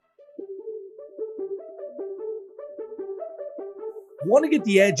Want to get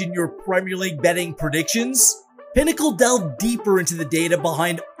the edge in your Premier League betting predictions? Pinnacle delve deeper into the data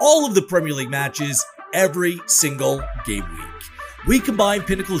behind all of the Premier League matches every single game week. We combine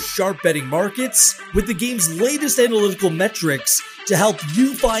Pinnacle's sharp betting markets with the game's latest analytical metrics to help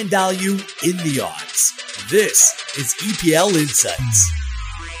you find value in the odds. This is EPL Insights.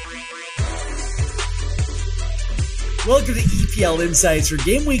 Welcome to EPL Insights for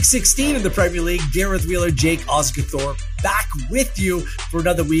Gameweek 16 in the Premier League. Gareth Wheeler, Jake Osgathorpe, back with you for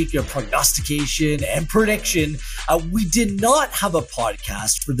another week of prognostication and prediction. We did not have a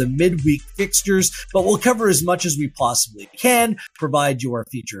podcast for the midweek fixtures, but we'll cover as much as we possibly can, provide you our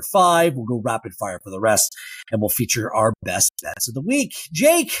feature five. We'll go rapid fire for the rest, and we'll feature our best bets of the week.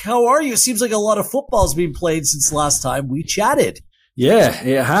 Jake, how are you? It seems like a lot of football's been played since the last time we chatted. Yeah,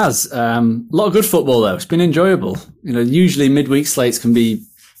 it has. A lot of good football, though. It's been enjoyable. Usually midweek slates can be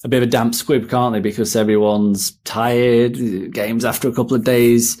a bit of a damp squib, can't they? Because everyone's tired, games after a couple of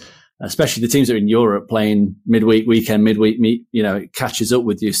days, especially the teams that are in Europe playing midweek, weekend, midweek meet, it catches up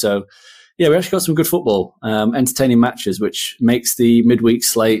with you. So, yeah, we actually got some good football, entertaining matches, which makes the midweek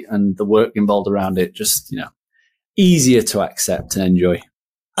slate and the work involved around it just, easier to accept and enjoy.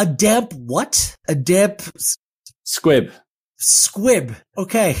 A damp what? A damp squib. Squib.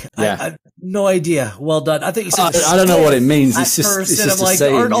 Okay. Yeah. I no idea. Well done. I think you said I don't know what it means. It's just, first, it's and just I'm like,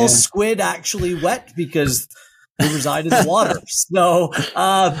 saying, aren't all squid actually wet because they reside in the water? So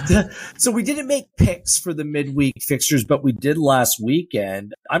we didn't make picks for the midweek fixtures, but we did last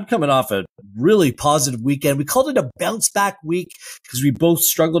weekend. I'm coming off a really positive weekend. We called it a bounce back week because we both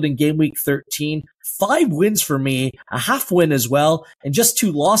struggled in game week 13. 5 wins for me, a half win as well, and just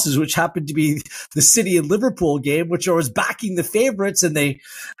 2 losses, which happened to be the City and Liverpool game, which I was backing the favorites, and they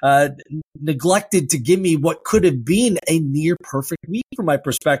neglected to give me what could have been a near perfect week from my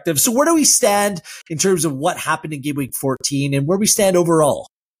perspective. So where do we stand in terms of what happened in game week 14 and where we stand overall?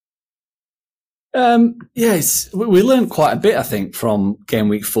 Yes, we learned quite a bit, I think, from game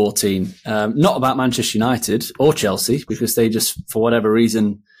week 14. Not about Manchester United or Chelsea, because they just, for whatever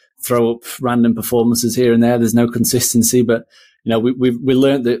reason, throw up random performances here and there. There's no consistency, but we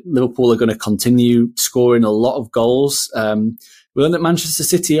learned that Liverpool are going to continue scoring a lot of goals. We learned that Manchester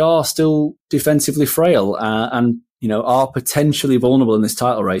City are still defensively frail and are potentially vulnerable in this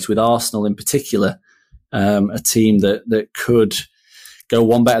title race, with Arsenal in particular, a team that could go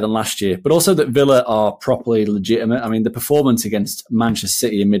one better than last year, but also that Villa are properly legitimate. I mean, the performance against Manchester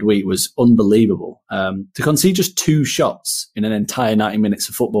City in midweek was unbelievable. To concede just 2 shots in an entire 90 minutes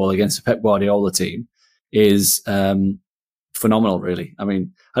of football against a Pep Guardiola team is phenomenal, really. I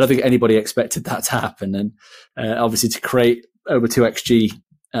mean, I don't think anybody expected that to happen. And obviously to create over 2xG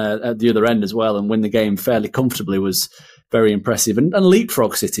at the other end as well and win the game fairly comfortably was very impressive, and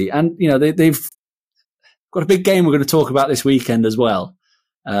leapfrog City. And, they've got a big game we're going to talk about this weekend as well.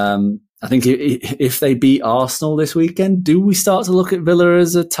 I think if they beat Arsenal this weekend, do we start to look at Villa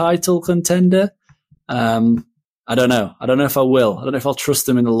as a title contender? I don't know. I don't know if I will. I don't know if I'll trust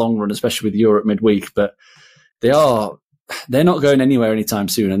them in the long run, especially with Europe midweek, but they're not going anywhere anytime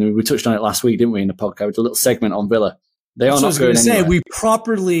soon. I mean, we touched on it last week, didn't we, in the podcast with a little segment on Villa. They are not going anywhere. We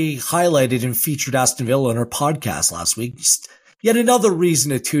properly highlighted and featured Aston Villa on our podcast last week. Just yet another reason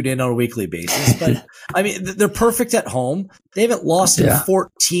to tune in on a weekly basis. But I mean, they're perfect at home. They haven't lost in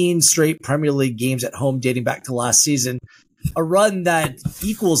 14 straight Premier League games at home dating back to last season. A run that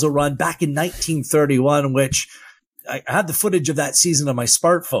equals a run back in 1931, which I had the footage of that season on my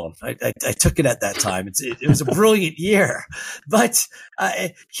smartphone. I took it at that time. It was a brilliant year. But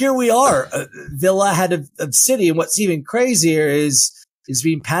here we are. Villa ahead of City. And what's even crazier is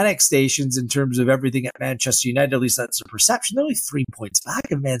being panic stations in terms of everything at Manchester United. At least that's the perception. They're only 3 points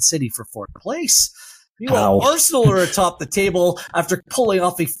back of Man City for 4th place. Meanwhile, Arsenal are atop the table after pulling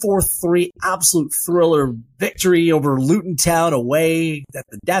off a 4-3 absolute thriller victory over Luton Town away at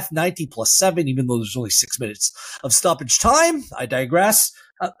the death, 90+7, even though there's only 6 minutes of stoppage time. I digress.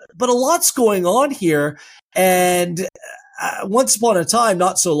 But a lot's going on here. And once upon a time,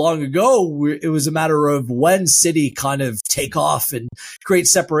 not so long ago, it was a matter of when City kind of take off and create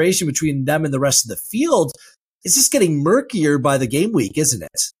separation between them and the rest of the field. It's just getting murkier by the game week, isn't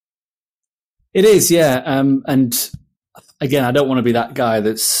it? It is, yeah. And again, I don't want to be that guy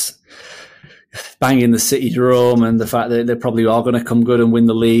that's banging the City drum and the fact that they probably are going to come good and win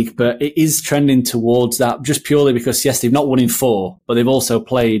the league, but it is trending towards that just purely because, yes, they've not won in 4, but they've also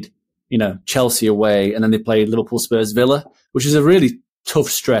played, Chelsea away, and then they played Liverpool, Spurs, Villa, which is a really tough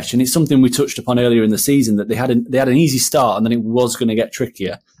stretch. And it's something we touched upon earlier in the season, that they had an easy start and then it was going to get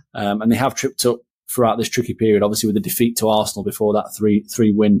trickier. And they have tripped up throughout this tricky period, obviously with the defeat to Arsenal before that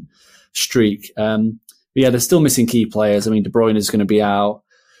 3-win streak. But yeah, they're still missing key players. I mean, De Bruyne is going to be out.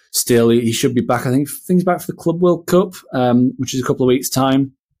 Still, he should be back. I think things back for the Club World Cup, which is a couple of weeks'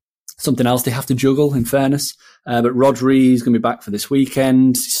 time. Something else they have to juggle, in fairness. But Rodri is going to be back for this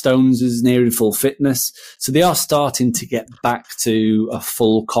weekend. Stones is nearing full fitness. So they are starting to get back to a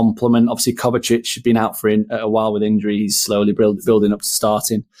full complement. Obviously, Kovacic has been out for a while with injury. He's slowly building up to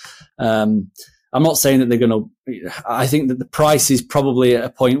starting. I'm not saying that they're going to... I think that the price is probably at a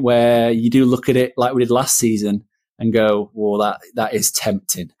point where you do look at it like we did last season and go, well, that is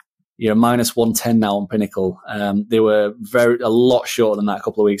tempting. Minus 110 now on Pinnacle. They were a lot shorter than that a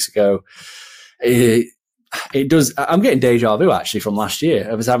couple of weeks ago. It does. I'm getting deja vu actually from last year.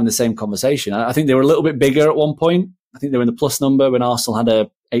 I was having the same conversation. I think they were a little bit bigger at one point. I think they were in the plus number when Arsenal had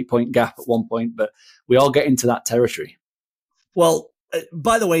a 8-point gap at one point, but we all get into that territory. Well,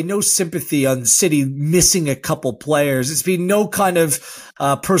 by the way, no sympathy on City missing a couple players. It's been no kind of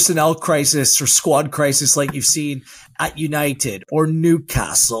personnel crisis or squad crisis like you've seen at United or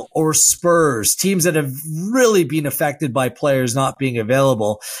Newcastle or Spurs, teams that have really been affected by players not being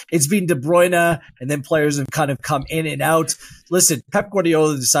available. It's been De Bruyne, and then players have kind of come in and out. Listen, Pep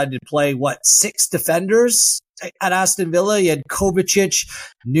Guardiola decided to play, 6 defenders at Aston Villa? You had Kovacic,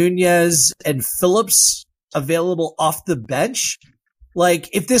 Nunez, and Phillips available off the bench.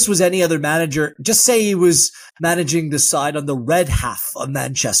 If this was any other manager, just say he was managing the side on the red half of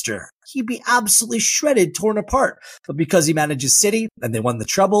Manchester, he'd be absolutely shredded, torn apart. But because he manages City and they won the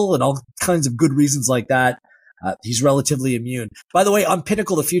treble and all kinds of good reasons like that, he's relatively immune. By the way, on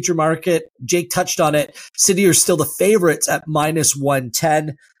Pinnacle, the future market, Jake touched on it. City are still the favorites at minus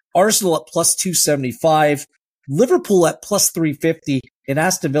 110, Arsenal at plus 275, Liverpool at plus 350, and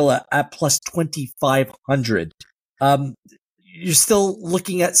Aston Villa at plus 2,500. You're still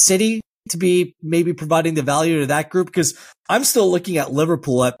looking at City to be maybe providing the value to that group, because I'm still looking at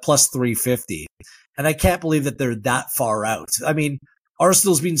Liverpool at plus 350. And I can't believe that they're that far out. I mean,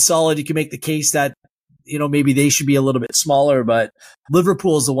 Arsenal's been solid. You can make the case that, maybe they should be a little bit smaller, but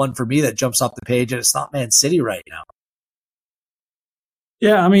Liverpool is the one for me that jumps off the page, and it's not Man City right now.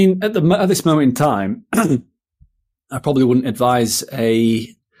 Yeah, I mean, at this moment in time, I probably wouldn't advise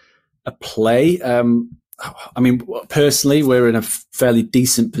a play. Personally, we're in a fairly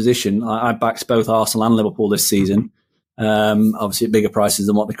decent position. I backed both Arsenal and Liverpool this season, obviously at bigger prices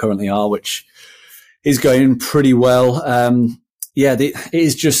than what they currently are, which is going pretty well. It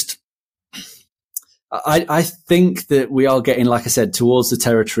is just... I think that we are getting, like I said, towards the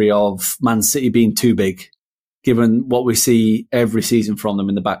territory of Man City being too big, given what we see every season from them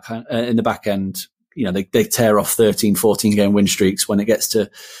in the back end. They tear off 13, 14 game win streaks when it gets to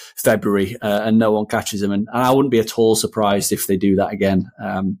February, and no one catches them. And I wouldn't be at all surprised if they do that again.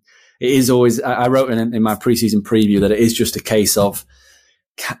 It is always, I wrote in my preseason preview that it is just a case of,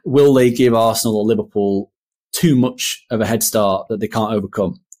 will they give Arsenal or Liverpool too much of a head start that they can't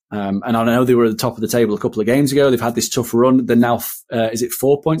overcome? And I know they were at the top of the table a couple of games ago. They've had this tough run. They're now, is it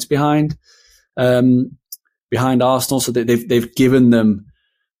 4 points behind Arsenal? So they've given them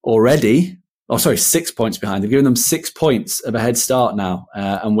already, 6 points behind. They've given them 6 points of a head start now,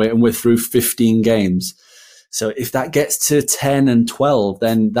 and we're through 15 games. So if that gets to 10 and 12,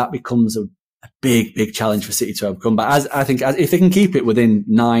 then that becomes a big, big challenge for City to overcome. But if they can keep it within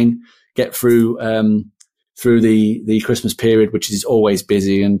 9, get through the Christmas period, which is always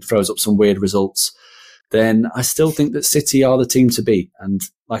busy and throws up some weird results, then I still think that City are the team to beat. And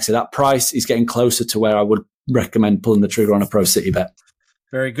like I said, that price is getting closer to where I would recommend pulling the trigger on a Pro City bet.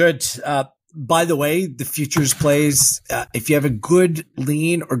 Very good. By the way, the futures plays, if you have a good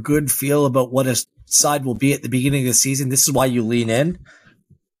lean or good feel about what a side will be at the beginning of the season, this is why you lean in.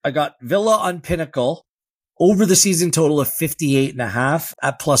 I got Villa on Pinnacle over the season total of 58.5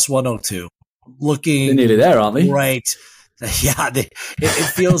 at plus 102. They're nearly there, aren't they? Right. Yeah, it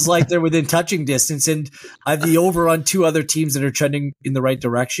feels like they're within touching distance. And I have the over on 2 other teams that are trending in the right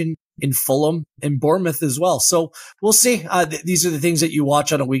direction, in Fulham and Bournemouth as well. So we'll see. These are the things that you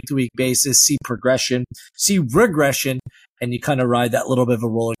watch on a week-to-week basis, see progression, see regression, and you kind of ride that little bit of a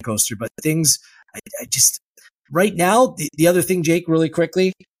roller coaster. But things, I just, right now, the other thing, Jake, really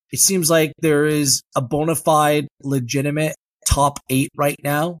quickly, it seems like there is a bona fide, legitimate top 8 right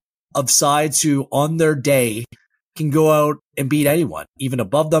now of sides who on their day can go out and beat anyone, even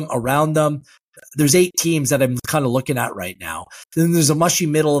above them, around them. There's 8 teams that I'm kind of looking at right now. Then there's a mushy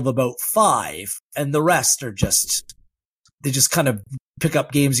middle of about 5, and the rest are they just kind of pick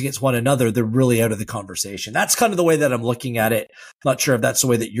up games against one another. They're really out of the conversation. That's kind of the way that I'm looking at it. Not sure if that's the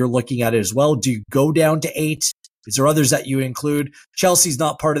way that you're looking at it as well. Do you go down to 8? Is there others that you include? Chelsea's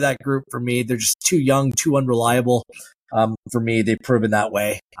not part of that group for me. They're just too young, too unreliable. For me, they've proven that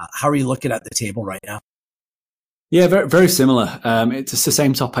way. How are you looking at the table right now? Yeah, very, very similar. It's the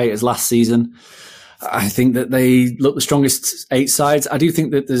same top 8 as last season. I think that they look the strongest 8 sides. I do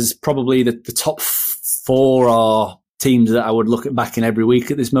think that there's probably the top 4 are teams that I would look at backing every week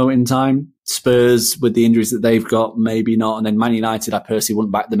at this moment in time. Spurs, with the injuries that they've got, maybe not. And then Man United, I personally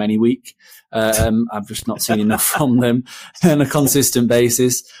wouldn't back them any week. I've just not seen enough from them on a consistent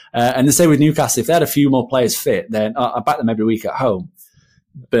basis. And the same with Newcastle. If they had a few more players fit, then I back them every week at home.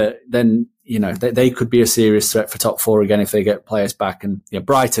 But then, they could be a serious threat for top 4 again if they get players back. And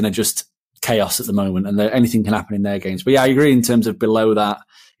Brighton are just chaos at the moment, and anything can happen in their games. But yeah, I agree in terms of below that.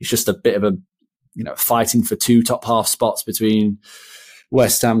 It's just a bit of a, fighting for 2 top half spots between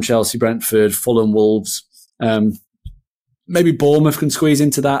West Ham, Chelsea, Brentford, Fulham, Wolves. Maybe Bournemouth can squeeze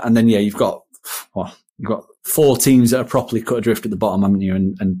into that. And then, you've got 4 teams that are properly cut adrift at the bottom, haven't you?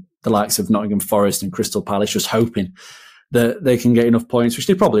 And the likes of Nottingham Forest and Crystal Palace just hoping that they can get enough points, which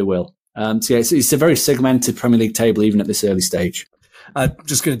they probably will. So it's a very segmented Premier League table, even at this early stage. I'm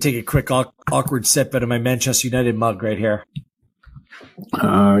just going to take a quick awkward sip out of my Manchester United mug right here.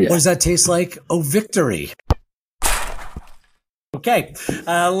 Yeah. What does that taste like? Oh, victory. Okay,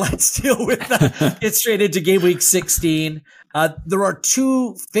 let's deal with that. Get straight into game week 16. There are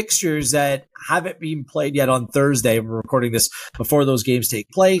 2 fixtures that haven't been played yet on Thursday. We're recording this before those games take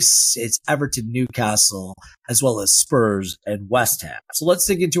place. It's Everton, Newcastle, as well as Spurs and West Ham. So let's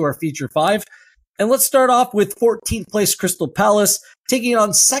dig into our feature 5. And let's start off with 14th place Crystal Palace taking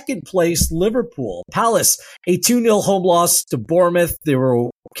on 2nd place Liverpool. Palace, a 2-0 home loss to Bournemouth. They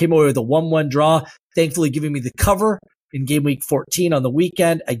came away with a 1-1 draw, thankfully giving me the cover in game week 14 on the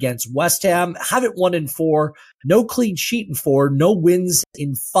weekend against West Ham. Haven't won in 4, no clean sheet in 4, no wins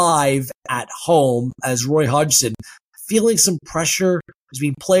in 5 at home, as Roy Hodgson feeling some pressure. There's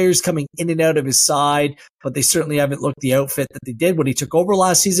been players coming in and out of his side, but they certainly haven't looked the outfit that they did when he took over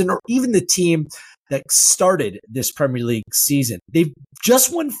last season, or even the team that started this Premier League season. They've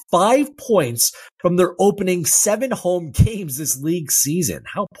just won 5 points from their opening 7 home games this league season.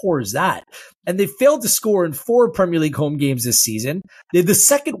 How poor is that? And they failed to score in 4 Premier League home games this season. They have the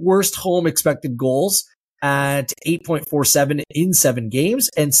 2nd worst home expected goals at 8.47 in 7 games,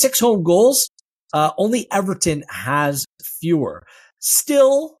 and 6 home goals. Only Everton has fewer.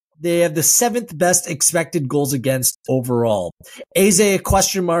 Still, they have the 7th best expected goals against overall. Eze, a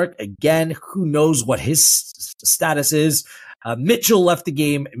question mark. Again, who knows what his status is. Mitchell left the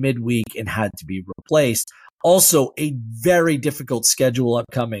game midweek and had to be replaced. Also, a very difficult schedule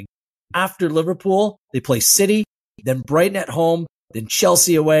upcoming. After Liverpool, they play City, then Brighton at home, then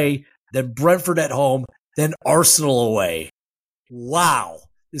Chelsea away, then Brentford at home, then Arsenal away. Wow.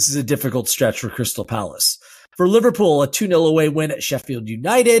 This is a difficult stretch for Crystal Palace. For Liverpool, a 2-0 away win at Sheffield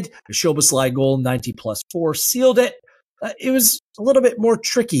United. A Szoboszlai goal, 90+4, sealed it. It was a little bit more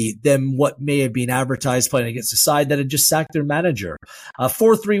tricky than what may have been advertised playing against a side that had just sacked their manager.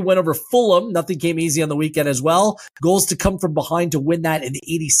 4-3 win over Fulham. Nothing came easy on the weekend as well. Goals to come from behind to win that in the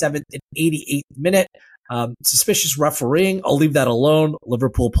 87th and 88th minute. Suspicious refereeing. I'll leave that alone.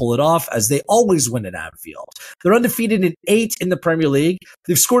 Liverpool pull it off as they always win at Anfield. They're undefeated in 8 in the Premier League.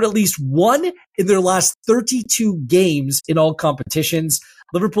 They've scored at least 1 in their last 32 games in all competitions.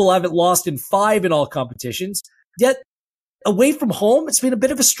 Liverpool haven't lost in 5 in all competitions. Yet, away from home, it's been a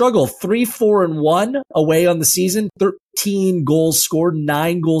bit of a struggle. 3-4-1 away on the season. 13 goals scored,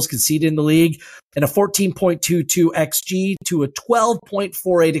 9 goals conceded in the league, and a 14.22 XG to a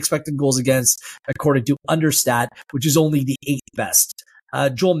 12.48 expected goals against, according to Understat, which is only the 8th best.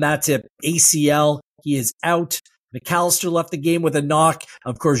 Joel Matip, ACL, he is out. McAllister left the game with a knock.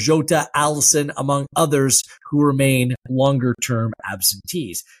 Of course, Jota, Alisson, among others who remain longer-term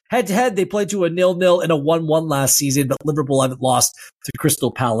absentees. Head-to-head, they played to a 0-0 and a 1-1 last season, but Liverpool haven't lost to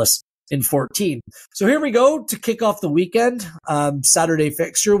Crystal Palace in 14. So here we go to kick off the weekend. Saturday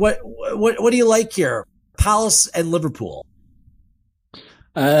fixture. What do you like here? Palace and Liverpool.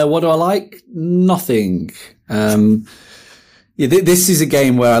 What do I like? Nothing. Yeah, this is a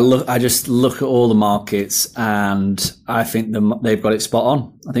game where I just look at all the markets and I think they've got it spot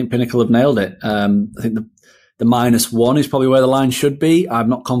on. I think Pinnacle have nailed it. I think the -1 is probably where the line should be. I'm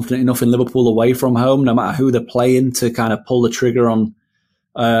not confident enough in Liverpool away from home, no matter who they're playing, to kind of pull the trigger on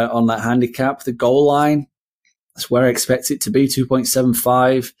that handicap. The goal line, that's where I expect it to be,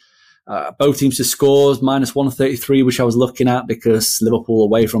 2.75. Both teams to scores, -133, which I was looking at because Liverpool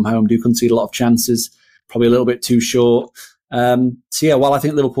away from home do concede a lot of chances, probably a little bit too short. So yeah, while I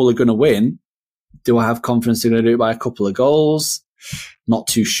think Liverpool are going to win, do I have confidence they're going to do it by a couple of goals? Not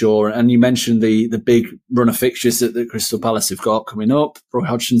too sure. And you mentioned the big run of fixtures that Crystal Palace have got coming up. Roy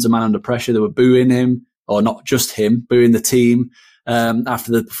Hodgson's a man under pressure. They were booing him, or not just him, booing the team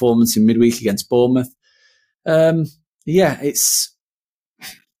after the performance in midweek against Bournemouth. Yeah, it's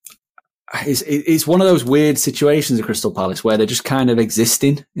one of those weird situations at Crystal Palace where they're just kind of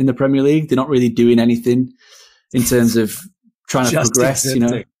existing in the Premier League. They're not really doing anything in terms of trying to progress,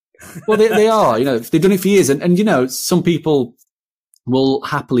 existing. Well, they are, they've done it for years. And some people will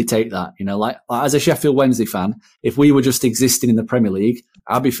happily take that, like as a Sheffield Wednesday fan, if we were just existing in the Premier League,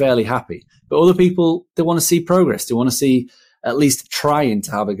 I'd be fairly happy. But other people, they want to see progress. They want to see at least trying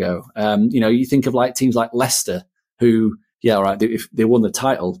to have a go. You think of like teams like Leicester who, yeah, all right, they won the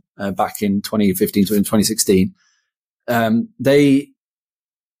title back in 2015 to 2016. They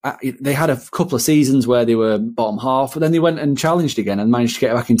had a couple of seasons where they were bottom half, but then they went and challenged again and managed to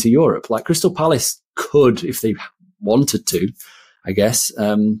get back into Europe. Like Crystal Palace could, if they wanted to, I guess,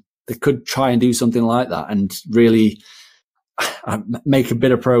 they could try and do something like that and really make a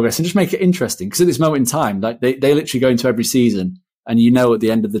bit of progress and just make it interesting. Because at this moment in time, like they literally go into every season, and at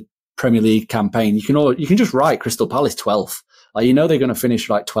the end of the Premier League campaign, you can just write Crystal Palace 12th. Like they're going to finish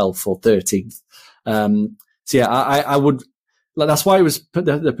like 12th or 13th. So yeah, I would. Like that's why it was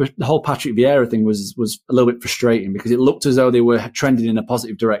the whole Patrick Vieira thing was a little bit frustrating, because it looked as though they were trending in a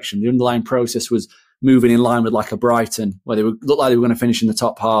positive direction. The underlying process was moving in line with like a Brighton, where they looked like they were going to finish in the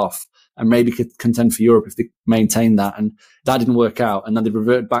top half and maybe could contend for Europe if they maintained that. And that didn't work out. And then they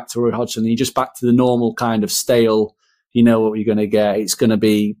reverted back to Roy Hodgson. And you're just back to the normal kind of stale, what you're going to get. It's going to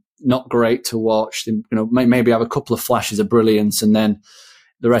be not great to watch. Maybe have a couple of flashes of brilliance, and then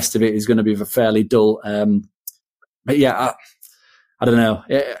the rest of it is going to be fairly dull. But yeah, I don't know.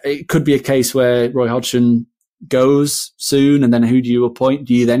 It could be a case where Roy Hodgson goes soon, and then who do you appoint?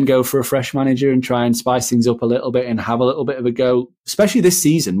 Do you then go for a fresh manager and try and spice things up a little bit and have a little bit of a go? Especially this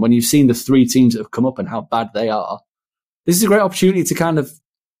season, when you've seen the three teams that have come up and how bad they are. This is a great opportunity to kind of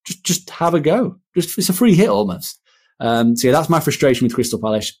just have a go. It's a free hit almost. So yeah, that's my frustration with Crystal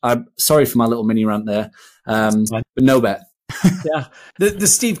Palace. I'm sorry for my little mini rant there, but no bet. Yeah. The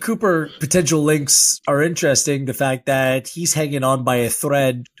Steve Cooper potential links are interesting. The fact that he's hanging on by a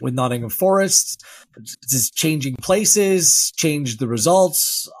thread with Nottingham Forest, just changing places, changed the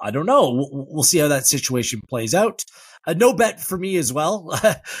results. I don't know. We'll see how that situation plays out. No bet for me as well.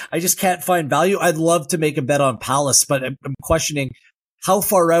 I just can't find value. I'd love to make a bet on Palace, but I'm questioning how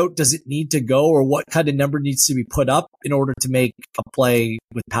far out does it need to go, or what kind of number needs to be put up in order to make a play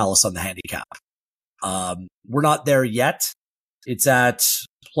with Palace on the handicap. We're not there yet. It's at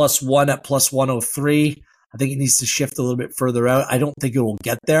 +1 at +103. I think it needs to shift a little bit further out. I don't think it will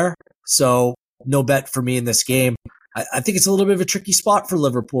get there. So no bet for me in this game. I think it's a little bit of a tricky spot for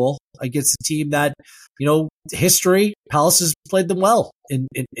Liverpool against a team that, history, Palace has played them well in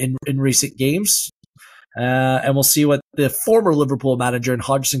recent games. And we'll see what the former Liverpool manager and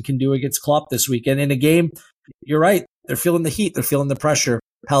Hodgson can do against Klopp this weekend. In a game, you're right. They're feeling the heat. They're feeling the pressure.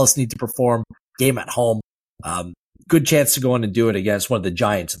 Palace need to perform. Game at home. Good chance to go on and do it against one of the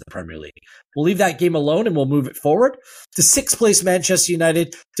giants of the Premier League. We'll leave that game alone and we'll move it forward to 6th place Manchester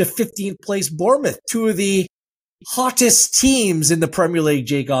United to 15th place Bournemouth. Two of the hottest teams in the Premier League,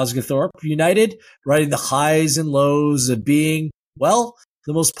 Jake Osgathorpe. United riding the highs and lows of being, well,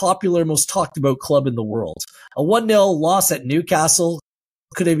 the most popular, most talked about club in the world. A 1-0 loss at Newcastle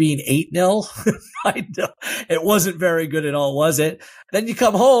could have been 8-0. I know. It wasn't very good at all, was it? Then you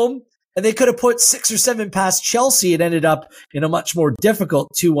come home, and they could have put 6 or 7 past Chelsea and ended up in a much more difficult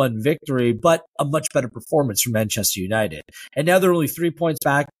 2-1 victory, but a much better performance from Manchester United. And now they're only 3 points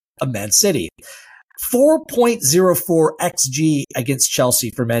back of Man City. 4.04 XG against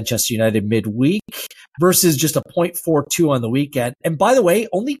Chelsea for Manchester United midweek versus just a 0.42 on the weekend. And by the way,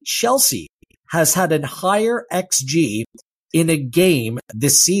 only Chelsea has had a higher XG in a game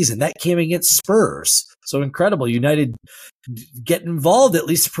this season. That came against Spurs. So incredible. United getting involved, at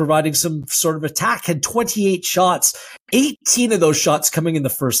least providing some sort of attack. Had 28 shots, 18 of those shots coming in the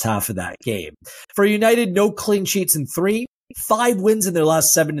first half of that game. For United, no clean sheets in 3. 5 wins in their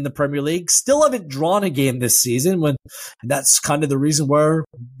last 7 in the Premier League. Still haven't drawn a game this season, and that's kind of the reason where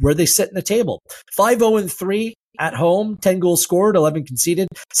they sit in the table. 5-0-3 at home, 10 goals scored, 11 conceded,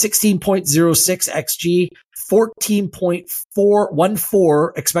 16.06 XG,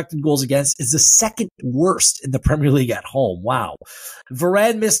 14.414 expected goals against, is the second worst in the Premier League at home. Wow.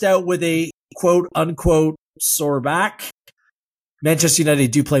 Varane missed out with a quote unquote sore back. Manchester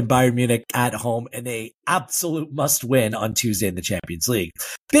United do play Bayern Munich at home in a absolute must win on Tuesday in the Champions League.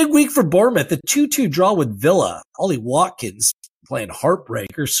 Big week for Bournemouth, the 2-2 draw with Villa. Ollie Watkins playing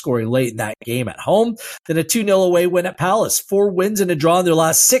heartbreaker, scoring late in that game at home. Then a 2-0 away win at Palace. 4 wins and a draw in their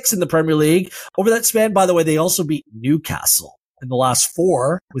last 6 in the Premier League. Over that span, by the way, they also beat Newcastle in the last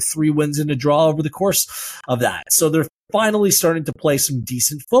 4 with 3 wins and a draw over the course of that. So they're finally starting to play some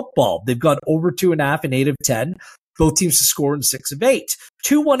decent football. They've gone over 2.5 in 8 of 10. Both teams to score in 6 of 8.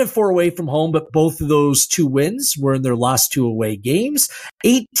 2-1-4 away from home, but both of those 2 wins were in their last 2 away games.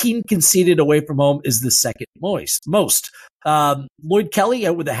 18 conceded away from home is the second most. Lloyd Kelly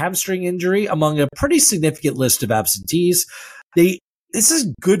out with a hamstring injury among a pretty significant list of absentees. This is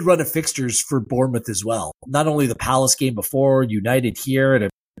a good run of fixtures for Bournemouth as well. Not only the Palace game before, United here at a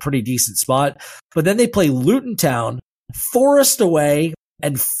pretty decent spot, but then they play Luton Town, Forest away,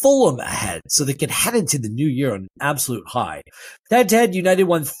 and Fulham ahead, so they can head into the new year on an absolute high. Head-to-head, United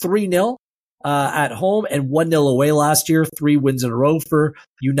won 3-0 at home and 1-0 away last year, 3 wins in a row for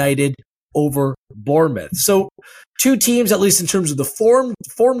United over Bournemouth. So 2 teams, at least in terms of the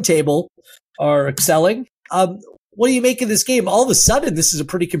form table, are excelling. What do you make of this game? All of a sudden, this is a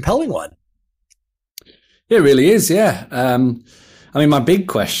pretty compelling one. It really is, yeah. My big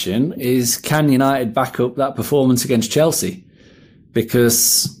question is, can United back up that performance against Chelsea?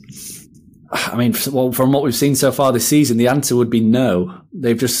 Because, from what we've seen so far this season, the answer would be no.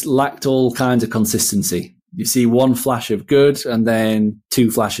 They've just lacked all kinds of consistency. You see 1 flash of good and then 2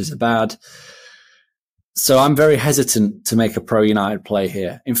 flashes of bad. So I'm very hesitant to make a pro-United play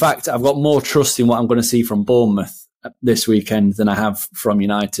here. In fact, I've got more trust in what I'm going to see from Bournemouth this weekend than I have from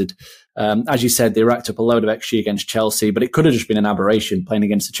United. As you said, they racked up a load of XG against Chelsea, but it could have just been an aberration playing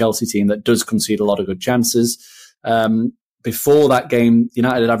against a Chelsea team that does concede a lot of good chances. Before that game,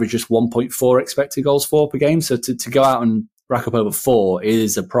 United had averaged just 1.4 expected goals for per game. So to go out and rack up over 4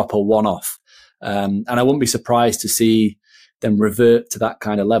 is a proper one-off. And I wouldn't be surprised to see them revert to that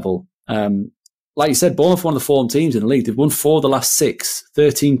kind of level. Like you said, Bournemouth one of the form teams in the league. They've won 4 of the last 6,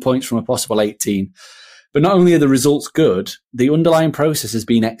 13 points from a possible 18. But not only are the results good, the underlying process has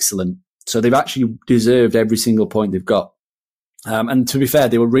been excellent. So they've actually deserved every single point they've got. And to be fair,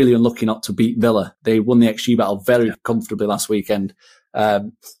 they were really unlucky not to beat Villa. They won the XG battle very comfortably last weekend,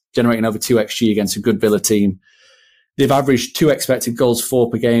 generating over 2 XG against a good Villa team. They've averaged 2 expected goals for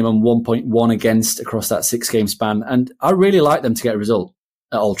per game and 1.1 against across that 6-game span. And I really like them to get a result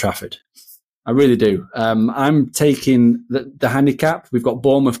at Old Trafford. I really do. I'm taking the handicap. We've got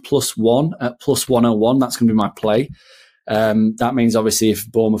Bournemouth +1 at +101. That's going to be my play. That means obviously if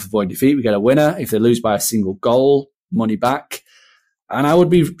Bournemouth avoid defeat, we get a winner. If they lose by a single goal, money back. And I would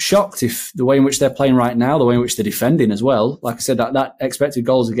be shocked if the way in which they're playing right now, the way in which they're defending as well, like I said, that expected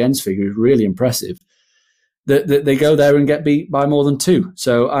goals against figure is really impressive. That they go there and get beat by more than 2.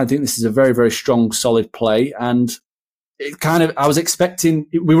 So I think this is a very, very strong, solid play. And I was expecting,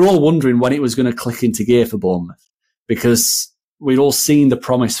 we were all wondering when it was going to click into gear for Bournemouth, because we'd all seen the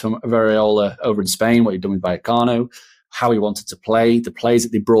promise from Variola over in Spain, what he'd done with Vallecano, how he wanted to play, the players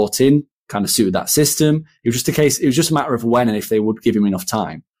that they brought in kind of suited that system. It was just a matter of when and if they would give him enough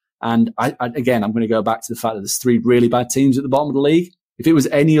time. And again, I'm going to go back to the fact that there's 3 really bad teams at the bottom of the league. If it was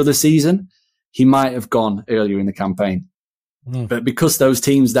any other season, he might have gone earlier in the campaign. But because those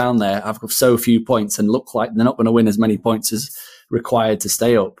teams down there have got so few points and look like they're not going to win as many points as required to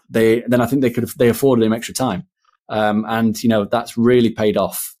stay up, then I think they afforded him extra time. And that's really paid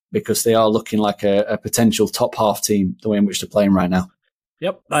off, because they are looking like a potential top half team, the way in which they're playing right now.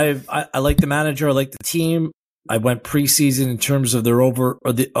 Yep. I like the manager. I like the team. I went preseason in terms of their over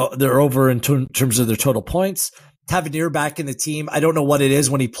in terms of their total points. Tavernier back in the team. I don't know what it is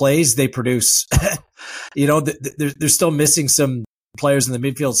when he plays. They produce. They're still missing some players in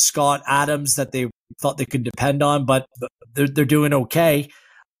the midfield. Scott Adams that they thought they could depend on, but they're doing okay.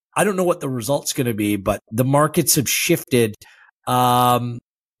 I don't know what the result's going to be, but the markets have shifted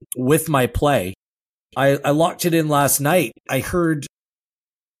with my play. I locked it in last night. I heard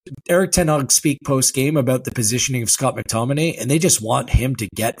Eric Ten Hag speak post-game about the positioning of Scott McTominay, and they just want him to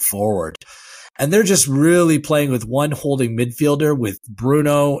get forward. And they're just really playing with one holding midfielder with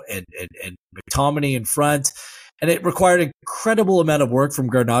Bruno and McTominay in front. And it required an incredible amount of work from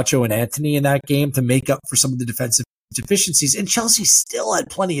Garnacho and Antony in that game to make up for some of the defensive deficiencies. And Chelsea still had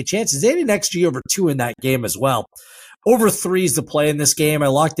plenty of chances. They had an XG over 2 in that game as well. Over 3 is the play in this game. I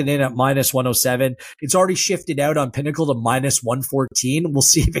locked it in at -107. It's already shifted out on Pinnacle to -114. We'll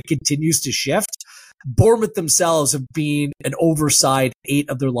see if it continues to shift. Bournemouth themselves have been an overside 8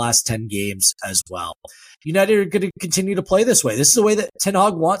 of their last 10 games as well. United are going to continue to play this way. This is the way that Ten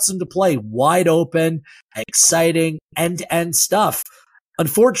Hag wants them to play. Wide open, exciting, end-to-end stuff.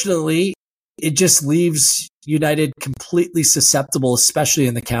 Unfortunately, it just leaves United completely susceptible, especially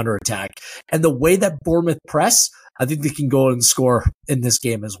in the counterattack. And the way that Bournemouth press, I think they can go and score in this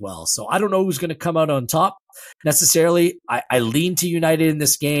game as well. So I don't know who's going to come out on top necessarily. I lean to United in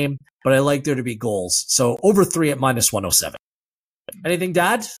this game, but I like there to be goals. So over 3 at -107. Anything,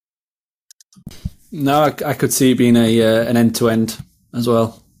 Dad? No, I could see it being an end-to-end as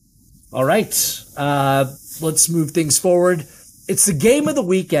well. All right. Let's move things forward. It's the game of the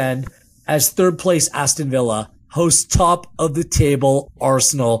weekend as third place Aston Villa hosts top of the table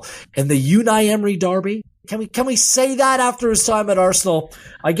Arsenal in the Unai Emery derby. Can we say that after his time at Arsenal?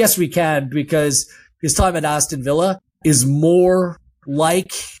 I guess we can, because his time at Aston Villa is more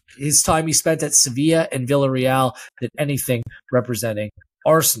like his time he spent at Sevilla and Villarreal than anything representing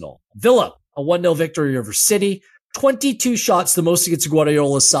Arsenal. Villa, a 1-0 victory over City. 22 shots, the most against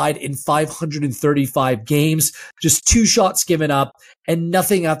Guardiola's side in 535 games. Just 2 shots given up and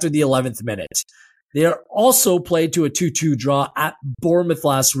nothing after the 11th minute. They are also played to a 2-2 draw at Bournemouth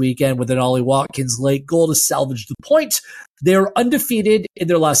last weekend with an Ollie Watkins late goal to salvage the point. They are undefeated in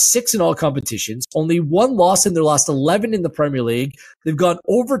their last 6 in all competitions, only 1 loss in their last 11 in the Premier League. They've gone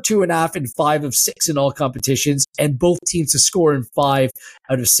over 2.5 in 5 of 6 in all competitions, and both teams to score in 5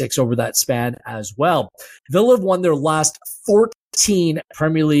 out of 6 over that span as well. Villa have won their last 14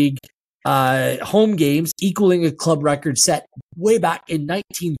 Premier League home games, equaling a club record set way back in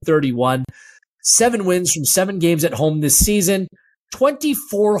 1931. 7 wins from 7 games at home this season.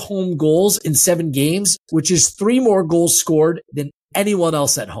 24 home goals in 7 games, which is 3 more goals scored than anyone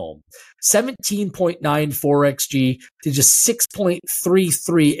else at home. 17.94 XG to just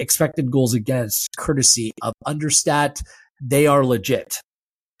 6.33 expected goals against, courtesy of Understat. They are legit.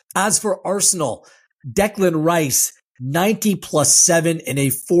 As for Arsenal, Declan Rice, 90 plus 7 in a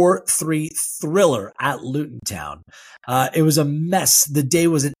 4-3 thriller at Luton Town. It was a mess. The day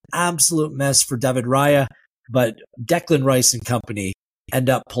was an absolute mess for David Raya, but Declan Rice and company end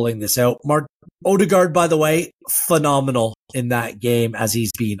up pulling this out. Mark Odegaard, by the way, phenomenal in that game, as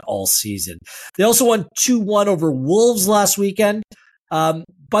he's been all season. They also won 2-1 over Wolves last weekend.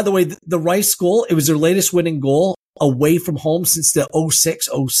 By the way, the Rice goal, it was their latest winning goal away from home since the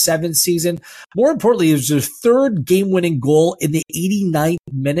 06-07 season. More importantly, it was their 3rd game-winning goal in the 89th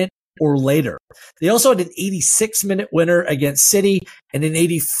minute or later. They also had an 86-minute winner against City and an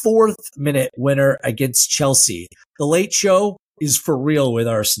 84th minute winner against Chelsea. The late show is for real with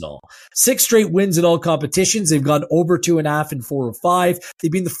Arsenal. 6 straight wins in all competitions. They've gone over 2.5 in 4 of 5.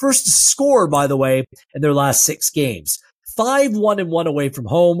 They've been the first to score, by the way, in their last 6 games. 5-1-1 away from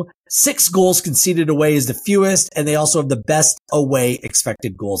home. 6 goals conceded away is the fewest, and they also have the best away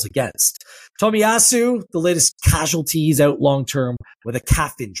expected goals against. Tomiyasu, the latest casualty, is out long-term with a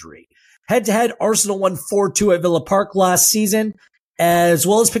calf injury. Head-to-head, Arsenal won 4-2 at Villa Park last season, as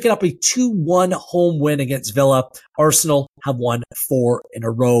well as picking up a 2-1 home win against Villa. Arsenal have won 4 in a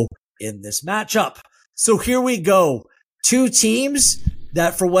row in this matchup. So here we go. 2 teams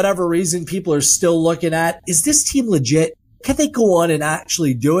that, for whatever reason, people are still looking at. Is this team legit? Can they go on and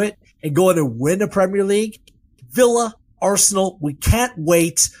actually do it and go on and win a Premier League? Villa, Arsenal, we can't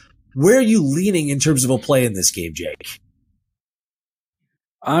wait. Where are you leaning in terms of a play in this game, Jake?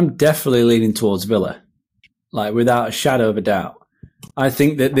 I'm definitely leaning towards Villa, like without a shadow of a doubt. I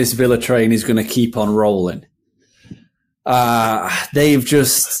think that this Villa train is going to keep on rolling. They've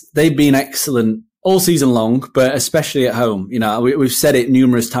been excellent all season long, but especially at home. You know, we've said it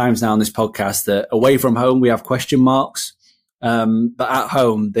numerous times now on this podcast that away from home we have question marks, but at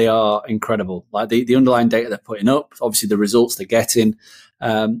home they are incredible. Like the underlying data they're putting up, obviously the results they're getting.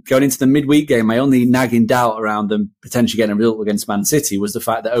 Going into the midweek game, my only nagging doubt around them potentially getting a result against Man City was the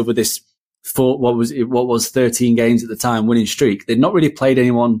fact that over this what was 13 games at the time winning streak, they'd not really played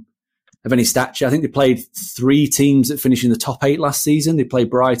anyone of any stature. I think they played 3 teams that finished in the top 8 last season. They played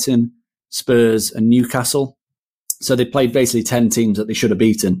Brighton, Spurs and Newcastle. So they played basically 10 teams that they should have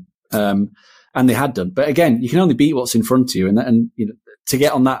beaten. And they had done. But again, you can only beat what's in front of you. And you know, to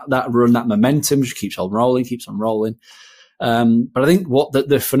get on that run, that momentum just keeps on rolling. But I think what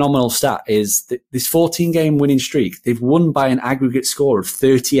the phenomenal stat is that this 14-game winning streak, they've won by an aggregate score of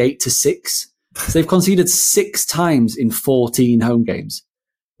 38-6. So they've conceded 6 times in 14 home games,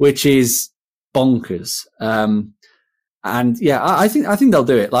 which is bonkers. And yeah, I think they'll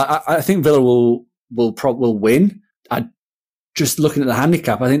do it. Like I think Villa will win. Just looking at the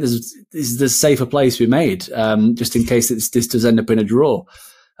handicap, I think there's a safer place to be made, just in case this does end up in a draw.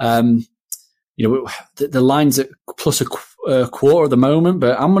 You know, the line's at plus a quarter at the moment,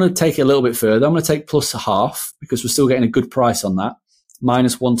 but I'm going to take it a little bit further. I'm going to take plus a half because we're still getting a good price on that.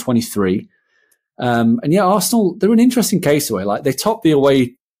 Minus 123. And yeah, Arsenal, they're an interesting case away. Like they top the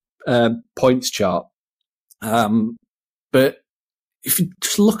away points chart. But if you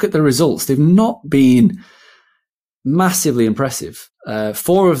just look at the results, they've not been massively impressive.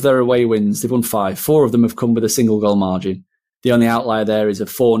 4 of their away wins, they've won 5. 4 of them have come with a single goal margin. The only outlier there is a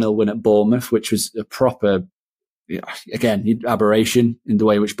 4-0 win at Bournemouth, which was a proper again, aberration in the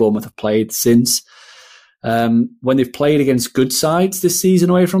way which Bournemouth have played since. When they've played against good sides this season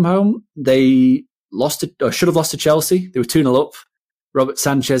away from home, they should have lost to Chelsea. They were 2-0 up. Robert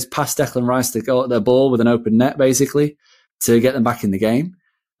Sanchez passed Declan Rice to go at their ball with an open net, basically, to get them back in the game.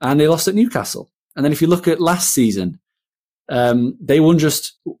 And they lost at Newcastle. And then if you look at last season, they won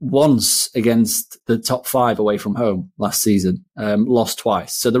just once against the top 5 away from home last season, lost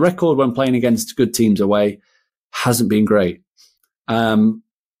twice. So the record when playing against good teams away hasn't been great. So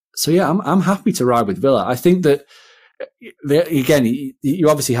yeah, I'm happy to ride with Villa. I think that, again, you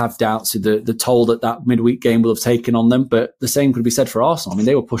obviously have doubts of the toll that midweek game will have taken on them, but the same could be said for Arsenal. I mean,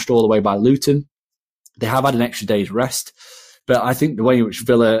 they were pushed all the way by Luton. They have had an extra day's rest, but I think the way in which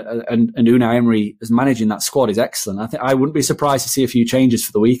Villa and Unai Emery is managing that squad is excellent. I wouldn't be surprised to see a few changes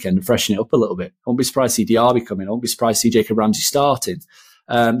for the weekend and freshen it up a little bit. I wouldn't be surprised to see Diaby come in. I wouldn't be surprised to see Jacob Ramsey starting,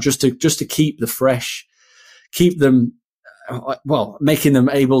 just to keep the fresh, keep them, making them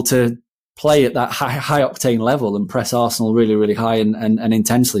able to play at that high octane level and press Arsenal really, really high and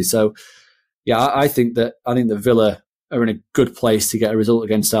intensely. So, yeah, I think that Villa are in a good place to get a result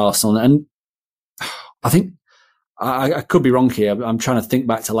against Arsenal. And I think I could be wrong here. I'm trying to think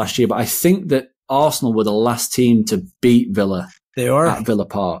back to last year, but I think that Arsenal were the last team to beat Villa. They are at Villa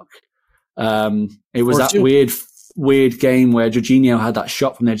Park. It was that weird game where Jorginho had that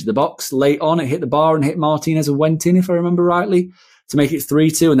shot from the edge of the box late on. It hit the bar and hit Martinez and went in, if I remember rightly, to make it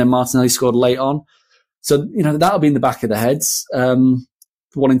 3-2, and then Martinelli scored late on. So, that'll be in the back of their heads,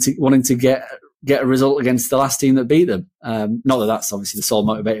 wanting to get a result against the last team that beat them. Not that that's obviously the sole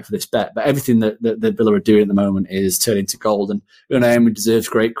motivator for this bet, but everything that Villa are doing at the moment is turning to gold, and Unai Emery deserves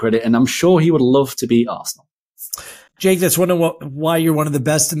great credit, and I'm sure he would love to beat Arsenal. Jake, that's why you're one of the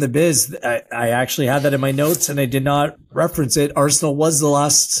best in the biz. I actually had that in my notes and I did not reference it. Arsenal was the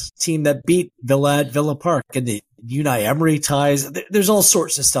last team that beat Villa at Villa Park, and the Unai Emery ties. There's all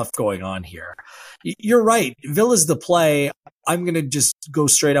sorts of stuff going on here. You're right. Villa's the play. I'm going to just go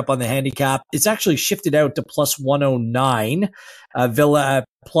straight up on the handicap. It's actually shifted out to plus 109. Villa at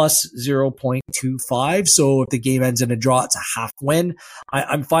plus 0.25. So if the game ends in a draw, it's a half win.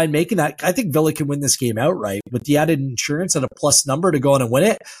 I'm fine making that. I think Villa can win this game outright with the added insurance at a plus number to go on and win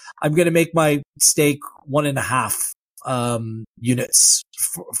it. I'm going to make my stake 1.5 units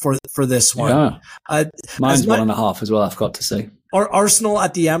for this one. Yeah. Mine's 1.5 as well, I've got to say. Arsenal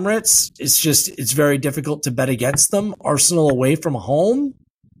at the Emirates, it's very difficult to bet against them. Arsenal away from home,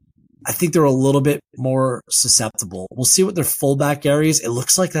 I think they're a little bit more susceptible. We'll see what their fullback areas. It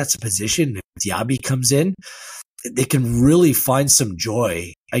looks like that's a position. If Diaby comes in, they can really find some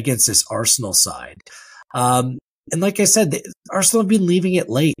joy against this Arsenal side. And like I said, Arsenal have been leaving it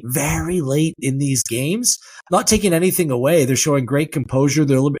late, very late in these games. Not taking anything away. They're showing great composure.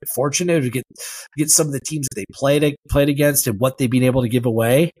 They're a little bit fortunate to get some of the teams that they played against and what they've been able to give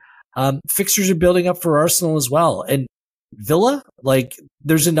away. Fixtures are building up for Arsenal as well. And Villa,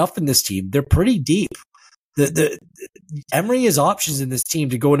 there's enough in this team. They're pretty deep. The Emery has options in this team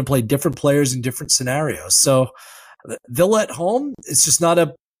to go in and play different players in different scenarios. So Villa at home, it's just not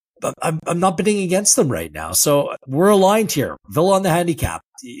I'm not betting against them right now. So we're aligned here. Villa on the handicap.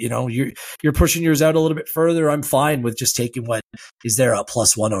 You're pushing yours out a little bit further. I'm fine with just taking what is there at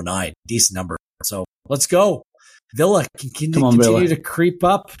plus 109. Decent number. So let's go. Villa can continue to creep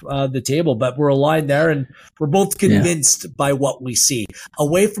up the table, but we're aligned there, and we're both convinced by what we see.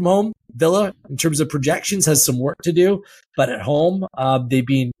 Away from home, Villa, in terms of projections, has some work to do, but at home, they've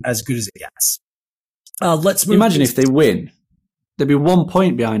been as good as it gets. Let's move. Imagine if they win. They'd be 1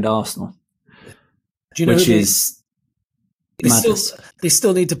 point behind Arsenal, which is madness. They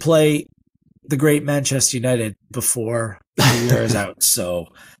still need to play the great Manchester United before the year is out. So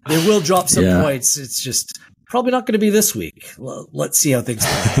they will drop some points. It's just probably not going to be this week. Well, let's see how things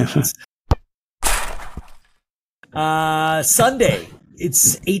go. Sunday,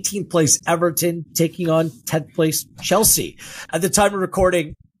 it's 18th place Everton taking on 10th place Chelsea. At the time of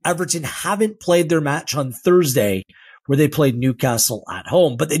recording, Everton haven't played their match on Thursday, where they played Newcastle at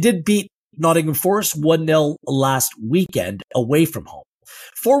home. But they did beat Nottingham Forest 1-0 last weekend away from home.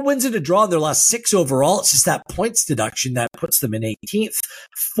 4 wins and a draw in their last 6 overall. It's just that points deduction that puts them in 18th.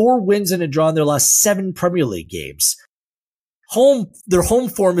 4 wins and a draw in their last 7 Premier League games. Their home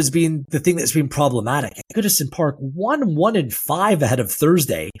form has been the thing that's been problematic. At Goodison Park, 1-5 ahead of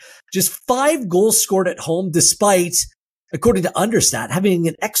Thursday. Just 5 goals scored at home, despite, according to Understat, having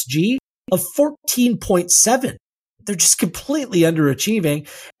an XG of 14.7. They're just completely underachieving,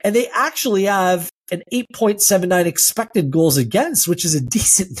 and they actually have an 8.79 expected goals against, which is a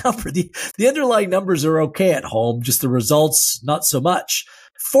decent number. The underlying numbers are okay at home, just the results, not so much.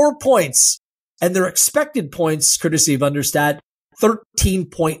 4 points And their expected points, courtesy of Understat,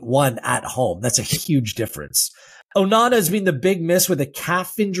 13.1 at home. That's a huge difference. Onana has been the big miss with a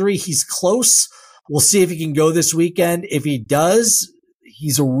calf injury. He's close. We'll see if he can go this weekend. If he does,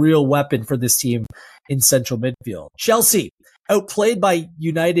 he's a real weapon for this team in central midfield. Chelsea, outplayed by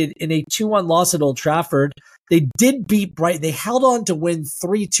United in a 2-1 loss at Old Trafford. They did beat Brighton. They held on to win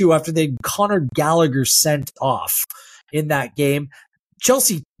 3-2 after they'd Conor Gallagher sent off in that game.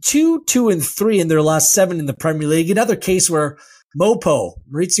 Chelsea 2-3 in their last 7 in the Premier League. Another case where Mauricio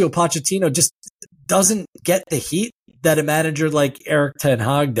Pochettino just doesn't get the heat that a manager like Erik ten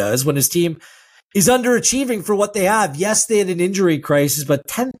Hag does when his team is underachieving for what they have. Yes, they had an injury crisis, but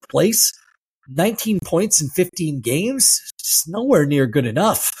 10th place, 19 points in 15 games, just nowhere near good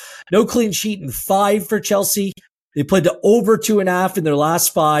enough. No clean sheet in 5 for Chelsea. They played to over 2.5 in their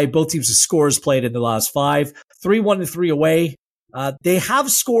last 5. Both teams' scores played in the last 5. 3-1 and 3 away. They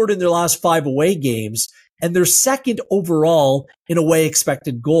have scored in their last 5 away games, and they're second overall in away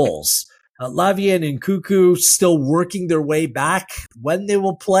expected goals. Lavia and Nkunku still working their way back. When they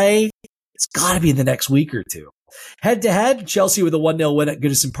will play, it's got to be in the next week or two. Head-to-head, Chelsea with a 1-0 win at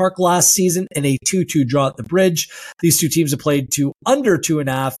Goodison Park last season and a 2-2 draw at the Bridge. These two teams have played to under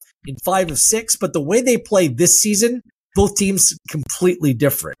 2.5 in 5 of 6, but the way they played this season, both teams completely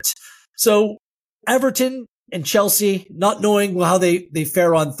different. So Everton and Chelsea, not knowing how they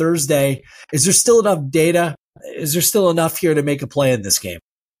fare on Thursday, is there still enough data? Is there still enough here to make a play in this game?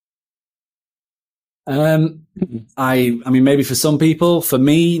 I mean, maybe for some people, for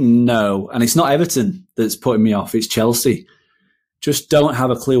me, no. And it's not Everton that's putting me off. It's Chelsea. Just don't have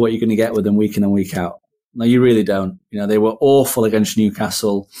a clue what you're going to get with them week in and week out. No, you really don't. You know, they were awful against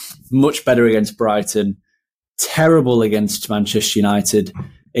Newcastle, much better against Brighton, terrible against Manchester United.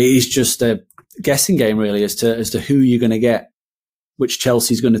 It is just a guessing game really as to who you're going to get, which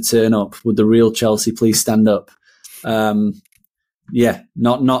Chelsea's going to turn up. Would the real Chelsea please stand up? I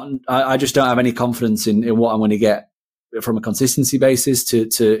just don't have any confidence in what I'm going to get from a consistency basis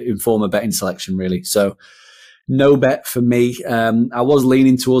to inform a betting selection really. So no bet for me. I was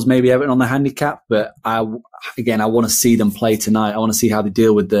leaning towards maybe Everton on the handicap, but I want to see them play tonight. I want to see how they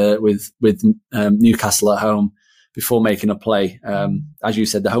deal with Newcastle at home before making a play. As you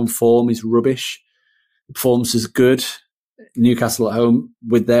said, the home form is rubbish. The performance is good. Newcastle at home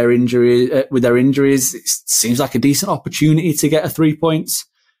with their injuries, it seems like a decent opportunity to get 3 points.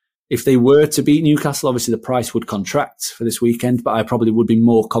 If they were to beat Newcastle, obviously the price would contract for this weekend, but I probably would be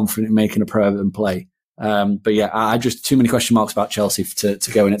more confident in making a pro-Everton play. But yeah, I just too many question marks about Chelsea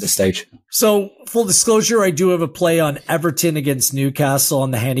to go in at this stage. So full disclosure, I do have a play on Everton against Newcastle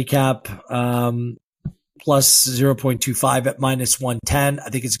on the handicap. Plus 0.25 at minus 110. I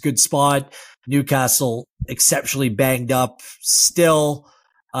think it's a good spot. Newcastle exceptionally banged up still.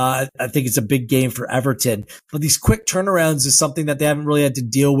 I think it's a big game for Everton. But these quick turnarounds is something that they haven't really had to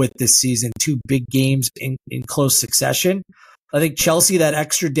deal with this season. 2 big games in close succession. I think Chelsea, that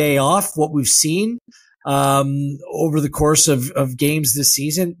extra day off, what we've seen over the course of games this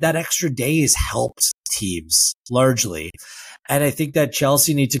season, that extra day has helped teams largely. And I think that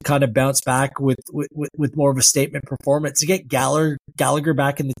Chelsea need to kind of bounce back with more of a statement performance to get Gallagher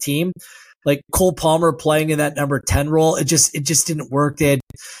back in the team. Like Cole Palmer playing in that number 10 role, it just didn't work. They had,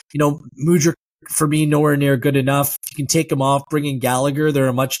 Mudryk for me nowhere near good enough. You can take him off, bring in Gallagher. They're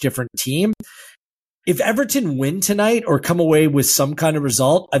a much different team. If Everton win tonight or come away with some kind of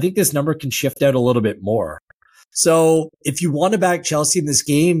result, I think this number can shift out a little bit more. So if you want to back Chelsea in this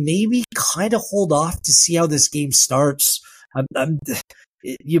game, maybe kind of hold off to see how this game starts.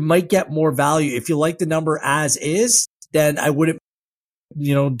 You might get more value. If you like the number as is, then I wouldn't,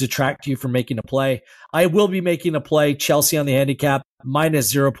 detract you from making a play. I will be making a play. Chelsea on the handicap,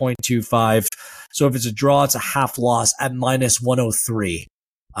 minus 0.25. So if it's a draw, it's a half loss at minus 103.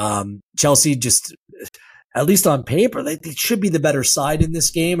 Chelsea just, at least on paper, they should be the better side in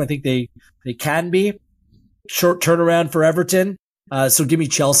this game. I think they can be. Short turnaround for Everton. So give me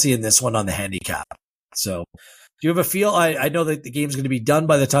Chelsea in this one on the handicap. So do you have a feel? I know that the game's going to be done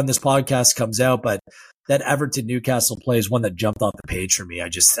by the time this podcast comes out, but that Everton Newcastle play is one that jumped off the page for me.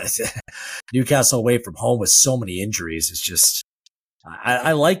 Newcastle away from home with so many injuries. It's just,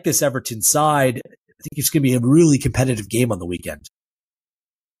 I like this Everton side. I think it's going to be a really competitive game on the weekend.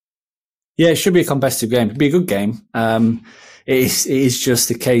 Yeah, it should be a competitive game. It'll be a good game. It is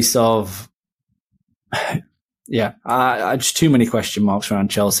just a case of, I just too many question marks around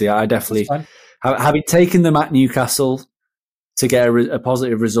Chelsea. I definitely, having taken them at Newcastle to get a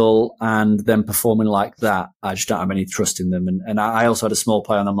positive result and then performing like that, I just don't have any trust in them. And I also had a small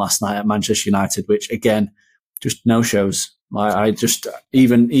play on them last night at Manchester United, which again, just no shows. I just,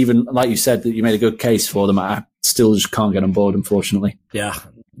 even like you said, that you made a good case for them, I still just can't get on board, unfortunately. Yeah.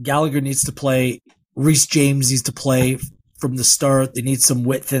 Gallagher needs to play. Reece James needs to play from the start. They need some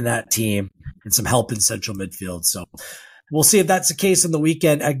width in that team and some help in central midfield. So we'll see if that's the case on the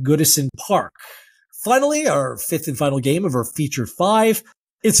weekend at Goodison Park. Finally, our fifth and final game of our feature 5.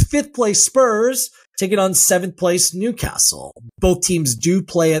 It's 5th place Spurs taking on 7th place Newcastle. Both teams do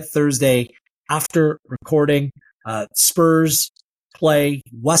play at Thursday after recording. Spurs play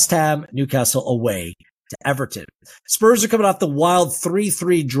West Ham, Newcastle away to Everton. Spurs are coming off the wild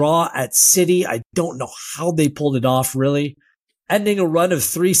 3-3 draw at City. I don't know how they pulled it off, really. Ending a run of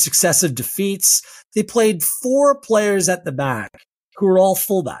 3 successive defeats. They played 4 players at the back who are all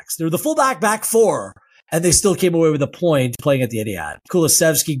fullbacks. They're the fullback back 4, and they still came away with a point playing at the Etihad.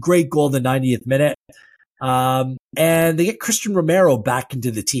 Kulusevski, great goal in the 90th minute. And they get Christian Romero back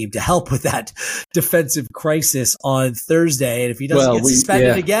into the team to help with that defensive crisis on Thursday. And if he doesn't get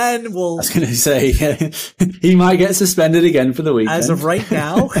suspended again, I was going to say, he might get suspended again for the weekend. As of right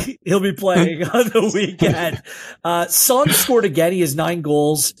now, he'll be playing on the weekend. Son scored again. He has 9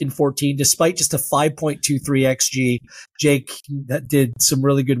 goals in 14, despite just a 5.23 XG. Jake that did some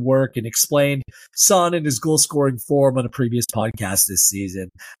really good work and explained Son and his goal scoring form on a previous podcast this season.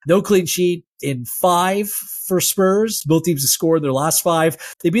 No clean sheet in 5 for Spurs. Both teams have scored in their last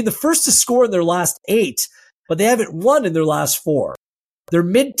 5. They've been the first to score in their last 8, but they haven't won in their last 4. They're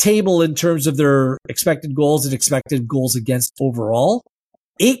mid-table in terms of their expected goals and expected goals against overall.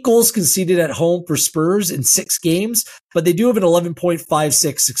 8 goals conceded at home for Spurs in 6 games, but they do have an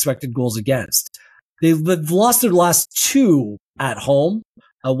 11.56 expected goals against. They've lost their last 2 at home,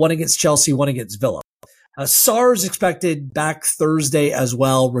 one against Chelsea, one against Villa. Sarr is expected back Thursday as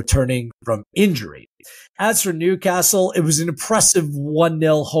well, returning from injury. As for Newcastle, it was an impressive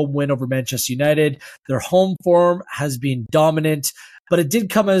 1-0 home win over Manchester United. Their home form has been dominant, but it did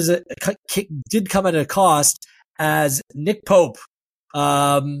come at a cost as Nick Pope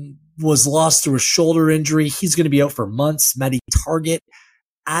was lost through a shoulder injury. He's going to be out for months. Matty Targett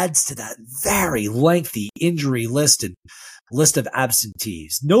adds to that very lengthy injury list and list of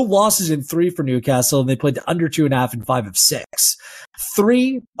absentees. No losses in 3 for Newcastle, and they played under 2.5 in 5 of 6.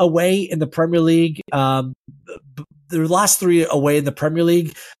 3 away in the Premier League. Their last 3 away in the Premier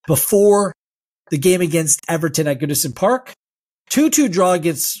League before the game against Everton at Goodison Park. 2-2 draw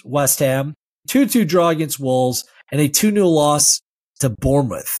against West Ham, 2-2 draw against Wolves, and a 2-0 loss to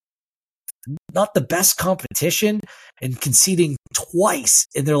Bournemouth. Not the best competition, and conceding twice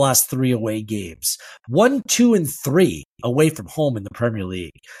in their last 3 away games. 1, 2, and 3 away from home in the Premier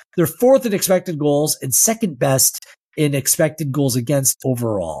League. They're 4th in expected goals and 2nd best in expected goals against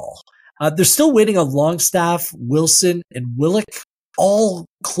overall. They're still waiting on Longstaff, Wilson, and Willock, all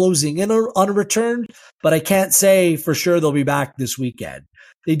closing in on a return, but I can't say for sure they'll be back this weekend.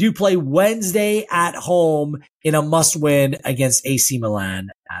 They do play Wednesday at home in a must-win against AC Milan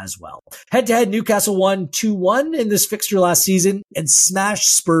as well. Head-to-head, Newcastle won 2-1 in this fixture last season and smashed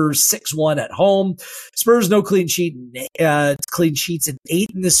Spurs 6-1 at home. Spurs no clean sheets in 8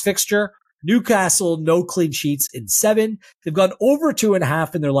 in this fixture. Newcastle no clean sheets in 7. They've gone over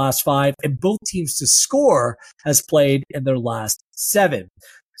 2.5 in their last 5, and both teams to score has played in their last 7.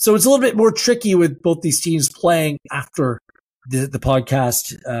 So it's a little bit more tricky with both these teams playing after the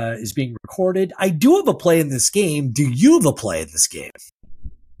podcast is being recorded. I do have a play in this game. Do you have a play in this game?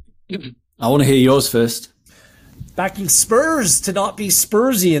 I want to hear yours first. Backing Spurs to not be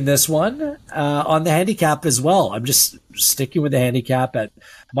Spursy in this one on the handicap as well. I'm just sticking with the handicap at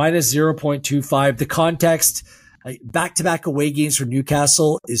minus 0.25. The context, back-to-back away games for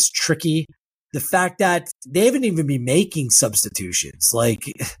Newcastle is tricky. The fact that they haven't even been making substitutions, like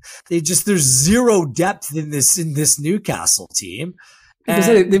there's zero depth in this Newcastle team. Because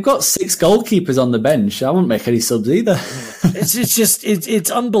they've got 6 goalkeepers on the bench. I wouldn't make any subs either.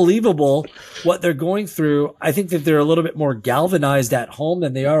 It's unbelievable what they're going through. I think that they're a little bit more galvanized at home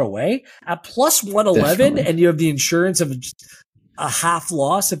than they are away. At plus 111, definitely. And you have the insurance of a half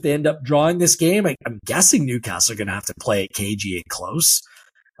loss if they end up drawing this game. I'm guessing Newcastle are going to have to play it cagey and close.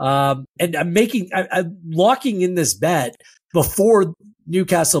 And I'm locking in this bet before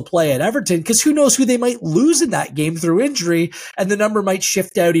Newcastle play at Everton, because who knows who they might lose in that game through injury, and the number might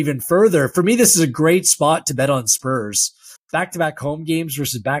shift out even further. For me, this is a great spot to bet on Spurs. Back-to-back home games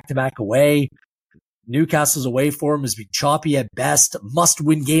versus back-to-back away. Newcastle's away form has been choppy at best.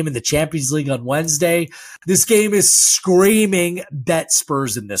 Must-win game in the Champions League on Wednesday. This game is screaming bet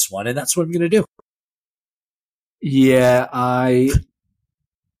Spurs in this one, and that's what I'm going to do. Yeah, I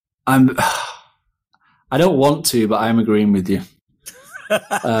don't want to, but I'm agreeing with you.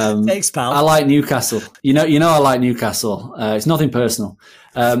 Thanks, pal. I like Newcastle. You know, I like Newcastle. It's nothing personal.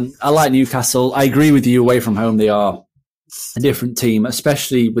 I like Newcastle. I agree with you. Away from home, they are a different team,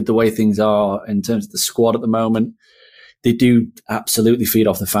 especially with the way things are in terms of the squad at the moment. They do absolutely feed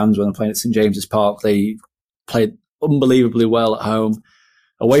off the fans when they're playing at St James's Park. They played unbelievably well at home.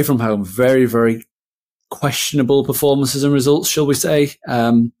 Away from home, very, very questionable performances and results, shall we say.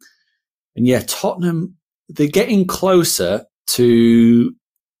 And yeah, Tottenham, they're getting closer to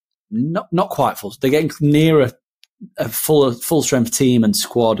not quite full. They're getting nearer a full strength team and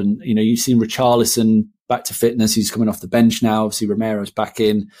squad. And, you know, you've seen Richarlison back to fitness. He's coming off the bench now. Obviously, Romero's back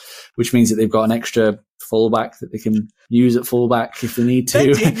in, which means that they've got an extra fullback that they can use at fullback if they need to.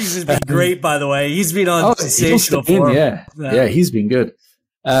 Ben Davies has been great, by the way. He's been on sensational form. Yeah, he's been good.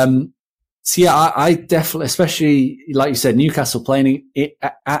 So yeah, I definitely, especially like you said, Newcastle playing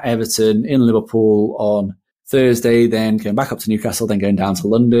at Everton in Liverpool on Thursday, then going back up to Newcastle, then going down to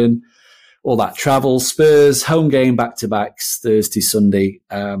London, all that travel. Spurs home game back-to-backs Thursday, Sunday,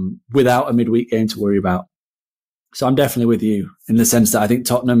 without a midweek game to worry about. So I'm definitely with you in the sense that I think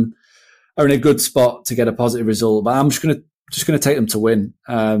Tottenham are in a good spot to get a positive result, but I'm just going to take them to win.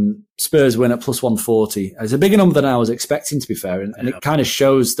 Spurs win at plus 140. It's a bigger number than I was expecting, to be fair, and it kind of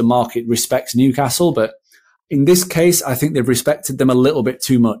shows the market respects Newcastle. But in this case, I think they've respected them a little bit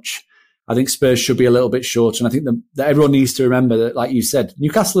too much. I think Spurs should be a little bit shorter, and I think that everyone needs to remember that, like you said,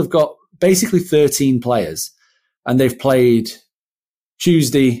 Newcastle have got basically 13 players, and they've played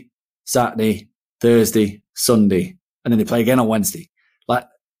Tuesday, Saturday, Thursday, Sunday, and then they play again on Wednesday. Like,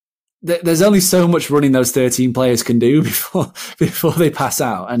 there's only so much running those 13 players can do before they pass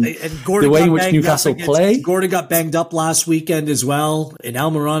out. And the way in which Newcastle play. Gordon got banged up last weekend as well. And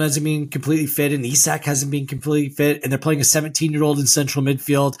Almiron hasn't been completely fit. And Isak hasn't been completely fit. And they're playing a 17-year-old in central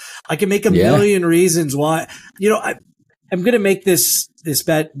midfield. I can make a million reasons why. You know, I'm going to make this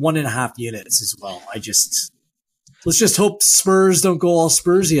bet 1.5 units as well. Let's just hope Spurs don't go all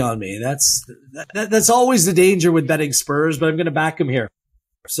Spursy on me. That's always the danger with betting Spurs, but I'm going to back them here.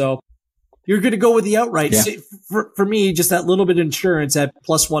 So you're going to go with the outright. Yeah. For me, just that little bit of insurance at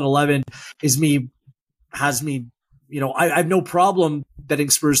plus 111 has me, you know, I have no problem betting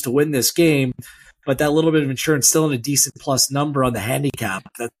Spurs to win this game, but that little bit of insurance still in a decent plus number on the handicap.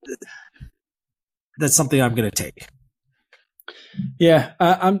 That's something I'm going to take. Yeah.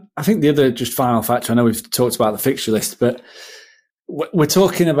 I think the other just final factor, I know we've talked about the fixture list, but we're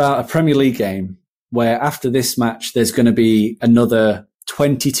talking about a Premier League game where after this match, there's going to be another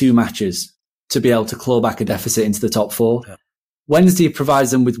 22 matches to be able to claw back a deficit into the top four. Yeah. Wednesday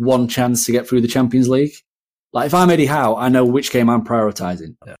provides them with one chance to get through the Champions League. Like, if I'm Eddie Howe, I know which game I'm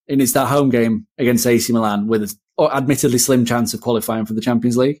prioritising. Yeah. And it's that home game against AC Milan with an admittedly slim chance of qualifying for the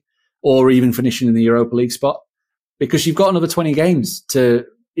Champions League or even finishing in the Europa League spot, because you've got another 20 games to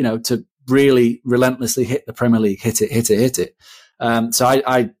really relentlessly hit the Premier League, hit it. So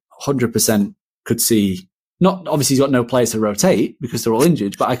I 100% could see. Not obviously, he's got no players to rotate because they're all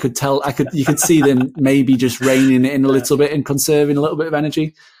injured, but you could see them maybe just reining it in a little bit and conserving a little bit of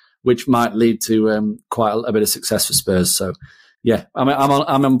energy, which might lead to quite a bit of success for Spurs. So, yeah, I'm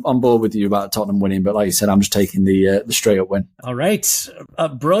on board with you about Tottenham winning, but like you said, I'm just taking the straight up win. All right,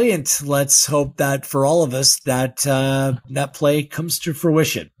 brilliant. Let's hope that for all of us that play comes to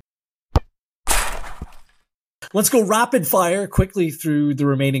fruition. Let's go rapid fire quickly through the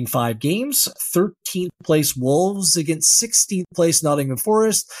remaining 5 games. 13th place Wolves against 16th place Nottingham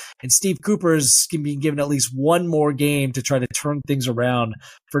Forest. And Steve Cooper's being given at least one more game to try to turn things around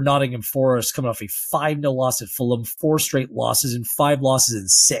for Nottingham Forest, coming off a 5-0 loss at Fulham, 4 straight losses, and 5 losses in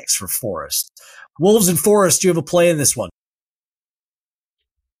 6 for Forest. Wolves and Forest, do you have a play in this one?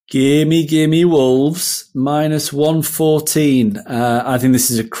 Gimme Wolves, minus 114. I think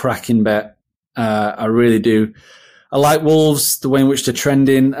this is a cracking bet. I really do. I like Wolves, the way in which they're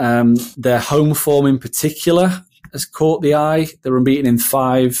trending. Their home form in particular has caught the eye. They're unbeaten in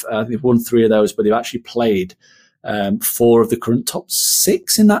 5. They've won 3 of those, but they've actually played 4 of the current top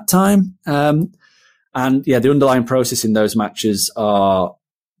 6 in that time. And yeah, the underlying process in those matches have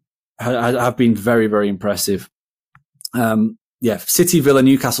been very, very impressive. Yeah, City, Villa,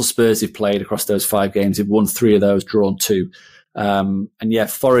 Newcastle, Spurs have played across those 5 games. They've won 3 of those, drawn 2. And yeah,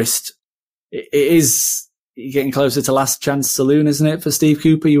 Forest, it is getting closer to last chance saloon, isn't it, for Steve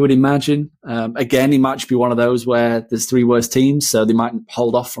Cooper, you would imagine? Again, he might just be one of those where there's 3 worst teams, so they might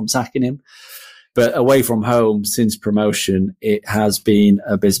hold off from sacking him. But away from home, since promotion, it has been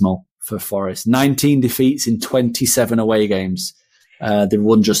abysmal for Forest. 19 defeats in 27 away games. They've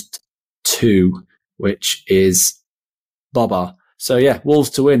won just 2, which is baba. So yeah,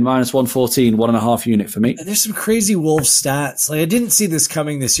 Wolves to win, -114, 1.5 unit for me. There's some crazy Wolves stats. Like I didn't see this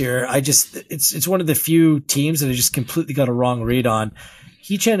coming this year. It's one of the few teams that I just completely got a wrong read on.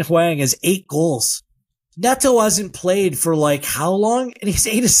 Hee-Chan Huang has 8 goals. Neto hasn't played for like how long? And he's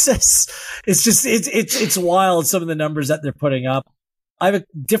 8 assists. It's wild, some of the numbers that they're putting up. I have a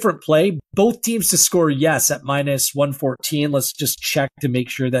different play. Both teams to score, yes, at -114. Let's just check to make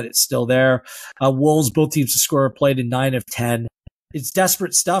sure that it's still there. Wolves, both teams to score, played in 9 of 10. It's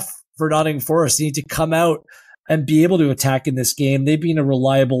desperate stuff for Nottingham Forest. They need to come out and be able to attack in this game. They've been a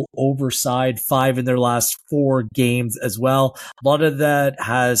reliable overside, 5 in their last 4 games as well. A lot of that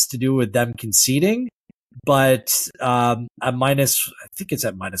has to do with them conceding, but I think it's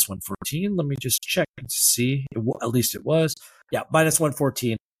at -114. Let me just check and see. At least it was. Yeah,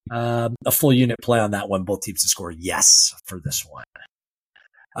 -114. A full unit play on that one. Both teams to score, yes, for this one.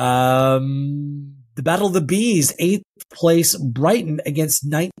 The Battle of the Bees, 8th place Brighton against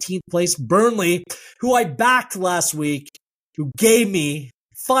 19th place Burnley, who I backed last week, who gave me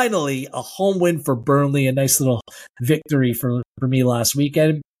finally a home win for Burnley, a nice little victory for me last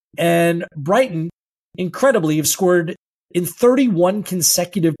weekend. And Brighton, incredibly, have scored in 31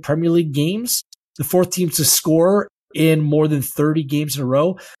 consecutive Premier League games, the 4th team to score in more than 30 games in a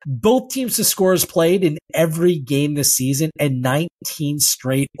row. Both teams to score has played in every game this season and 19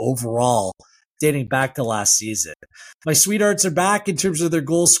 straight overall, dating back to last season. My sweethearts are back in terms of their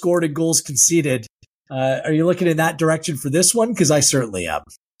goals scored and goals conceded. Are you looking in that direction for this one? Because I certainly am.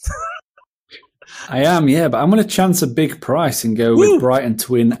 I am, yeah, but I'm going to chance a big price and go with Brighton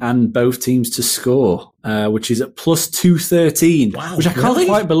to win and both teams to score, which is at +213, which I can't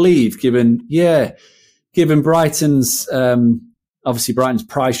quite believe given Brighton's, obviously Brighton's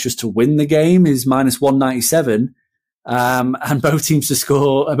price just to win the game is -197. And both teams have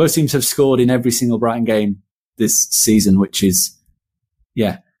scored in every single Brighton game this season, which is,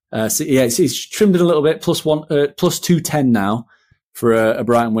 it's trimmed it a little bit, +210 now for a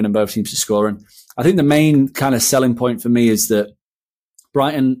Brighton win and both teams to score. And I think the main kind of selling point for me is that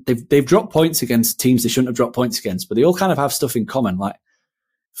Brighton, they've dropped points against teams they shouldn't have dropped points against, but they all kind of have stuff in common.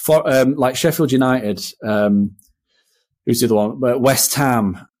 Like Sheffield United, who's the other one? West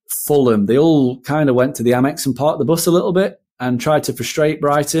Ham, Fulham, they all kind of went to the Amex and parked the bus a little bit and tried to frustrate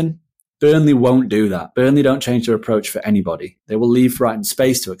Brighton. Burnley won't do that. Burnley don't change their approach for anybody. They will leave Brighton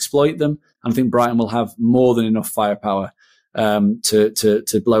space to exploit them. And I think Brighton will have more than enough firepower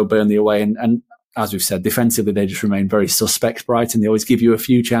to blow Burnley away. And as we've said, defensively, they just remain very suspect, Brighton. They always give you a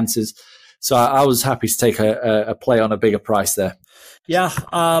few chances. So I was happy to take a play on a bigger price there. Yeah,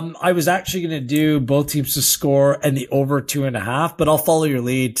 I was actually going to do both teams to score and the over 2.5, but I'll follow your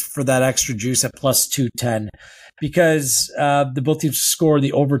lead for that extra juice at +210 because the both teams to score,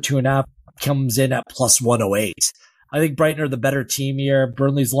 the over 2.5 comes in at +108. I think Brighton are the better team here.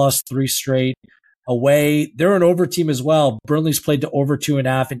 Burnley's lost 3 straight away. They're an over team as well. Burnley's played to over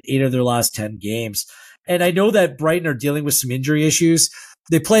 2.5 in 8 of their last 10 games. And I know that Brighton are dealing with some injury issues.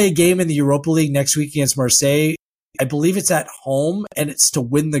 They play a game in the Europa League next week against Marseille. I believe it's at home and it's to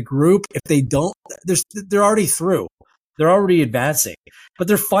win the group. If they don't, they're already through. They're already advancing, but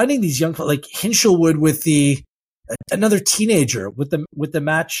they're finding these young, like Hinshelwood with another teenager with the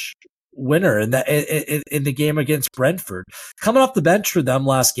match winner in the game against Brentford, coming off the bench for them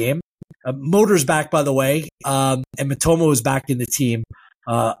last game. Motor's back, by the way. And Matomo is back in the team,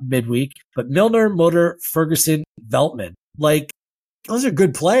 midweek, but Milner, Motor, Ferguson, Veltman, those are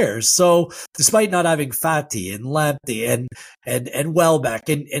good players. So despite not having Fati and Lamptey and Welbeck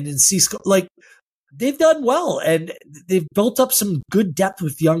and Cisco, they've done well and they've built up some good depth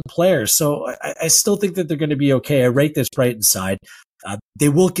with young players. So I still think that they're going to be okay. I rate this Brighton side. They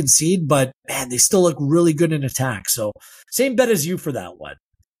will concede, but man, they still look really good in attack. So same bet as you for that one.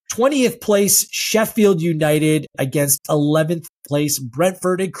 20th place, Sheffield United against 11th place,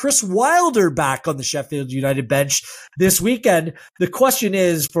 Brentford, and Chris Wilder back on the Sheffield United bench this weekend. The question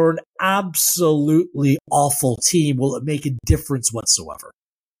is, for an absolutely awful team, will it make a difference whatsoever?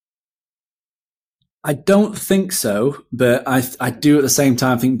 I don't think so, but I do at the same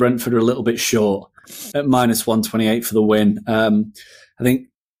time think Brentford are a little bit short at -128 for the win. I think,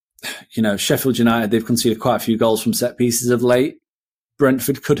 Sheffield United, they've conceded quite a few goals from set pieces of late.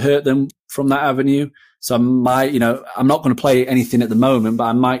 Brentford could hurt them from that avenue. So I might, I'm not going to play anything at the moment, but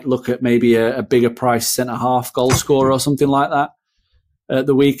I might look at maybe a bigger price centre-half goal scorer or something like that at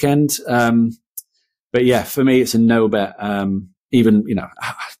the weekend. But yeah, for me, it's a no bet. I'd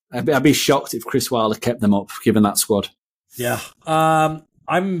be shocked if Chris Wilder kept them up, given that squad. Yeah.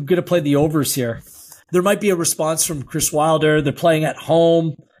 I'm going to play the overs here. There might be a response from Chris Wilder. They're playing at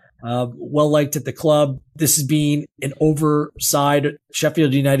home. well liked at the club. This has been an overside.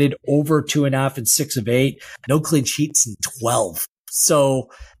 Sheffield United over 2.5 in 6 of 8. No clean sheets in 12. So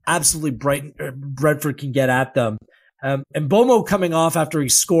absolutely Brentford can get at them. And Bomo coming off after he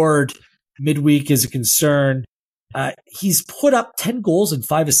scored midweek is a concern. He's put up 10 goals and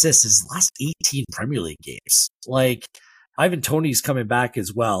 5 assists his last 18 Premier League games. Like, Ivan Toney's coming back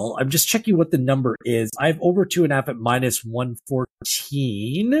as well. I'm just checking what the number is. I have over 2.5 at minus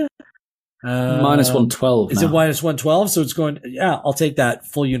 114. Minus 112. Is it minus 112? So it's going, yeah, I'll take that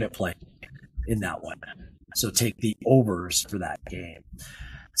full unit play in that one. So take the overs for that game.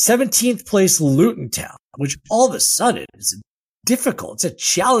 17th place Luton Town, which all of a sudden is difficult. It's a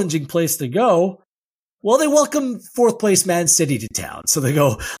challenging place to go. Well, they welcome 4th place Man City to town. So they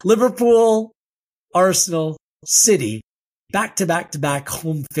go Liverpool, Arsenal, City, back-to-back-to-back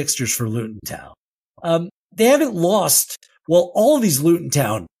home fixtures for Luton Town. They haven't lost. Well, all of these Luton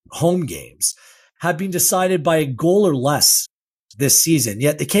Town home games have been decided by a goal or less this season,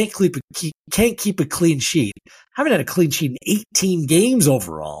 yet they can't keep a clean sheet. Haven't had a clean sheet in 18 games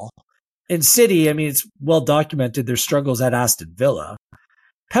overall. In City, I mean, it's well documented their struggles at Aston Villa.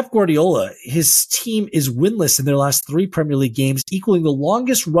 Pep Guardiola, his team is winless in their last 3 Premier League games, equaling the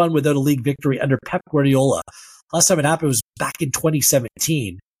longest run without a league victory under Pep Guardiola. Last time it happened was back in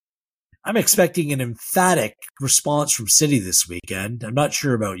 2017. I'm expecting an emphatic response from City this weekend. I'm not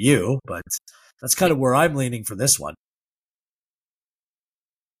sure about you, but that's kind of where I'm leaning for this one.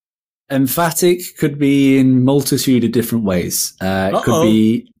 Emphatic could be in multitude of different ways. It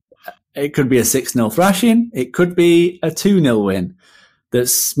could be a 6-0 thrashing. It could be a 2-0 win.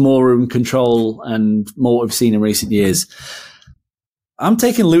 That's more room control and more what we've seen in recent years. I'm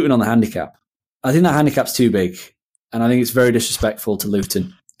taking Luton on the handicap. I think that handicap's too big, and I think it's very disrespectful to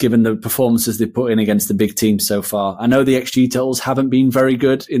Luton, given the performances they've put in against the big teams so far. I know the XG totals haven't been very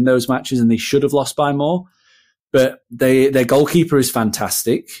good in those matches, and they should have lost by more, but their goalkeeper is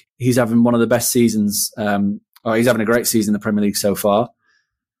fantastic. He's having one of the best seasons, he's having a great season in the Premier League so far.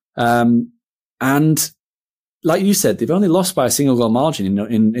 And like you said, they've only lost by a single goal margin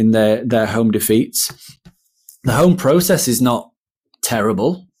in their home defeats. The home process is not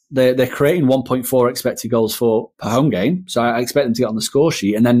terrible. They're creating 1.4 expected goals per home game. So I expect them to get on the score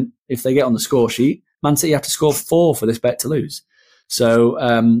sheet. And then if they get on the score sheet, Man City have to score 4 for this bet to lose. So,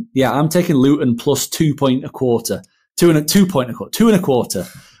 I'm taking Luton plus 2.25,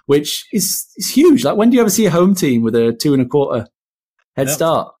 2.25, which is huge. Like, when do you ever see a home team with a 2.25 head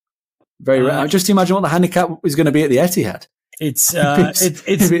start? Very rare. Just imagine what the handicap is going to be at the Etihad. It's if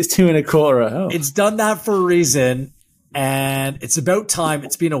it's 2.25 at home. It's done that for a reason. And it's about time.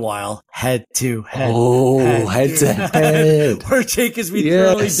 It's been a while. Head to head. Oh, head to head. Where Jake has been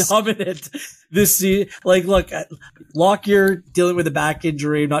really dominant this season. Like, look, Lockyer dealing with a back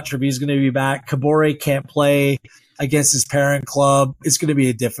injury. I'm not sure if he's going to be back. Kabore can't play against his parent club. It's going to be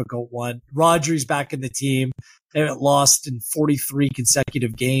a difficult one. Rodri's back in the team. They haven't lost in 43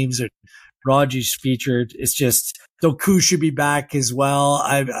 consecutive games. Rodri's featured. It's just Doku should be back as well.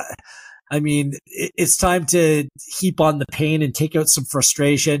 I mean, it's time to heap on the pain and take out some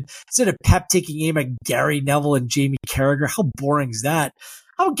frustration. Instead of Pep taking aim at Gary Neville and Jamie Carragher, how boring is that?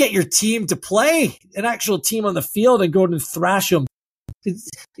 How about get your team to play, an actual team on the field, and go and thrash them?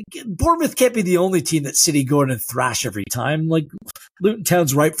 Bournemouth can't be the only team that City go in and thrash every time. Like, Luton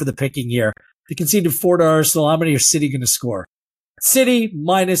Town's ripe for the picking here. They conceded 4 to Arsenal. How many are City going to score? City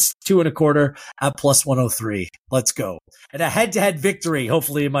minus 2.25 at plus 103. Let's go. And a head-to-head victory,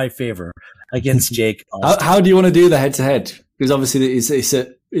 hopefully in my favor, against Jake. How do you want to do the head-to-head? Because obviously it's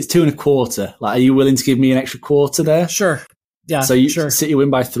 2.25. Like, are you willing to give me an extra quarter there? Sure. Yeah. So City win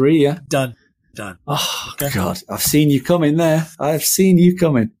by 3, yeah? Done. Oh, okay. God. I've seen you coming there. I've seen you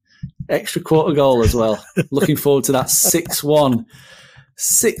coming. Extra quarter goal as well. Looking forward to that 6-1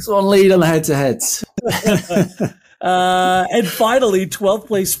 lead on the head-to-heads. And finally, 12th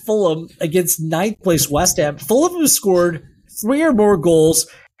place Fulham against 9th place West Ham. Fulham has scored 3 or more goals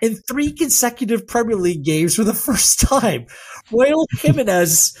in 3 consecutive Premier League games for the first time. Raul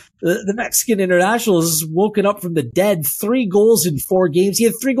Jimenez, the Mexican international, has woken up from the dead. 3 goals in 4 games. He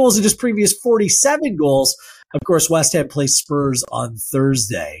had 3 goals in his previous 47 goals. Of course, West Ham plays Spurs on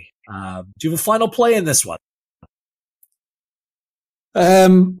Thursday. Do you have a final play in this one?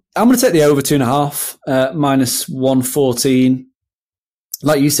 I'm going to take the over 2.5, minus 114.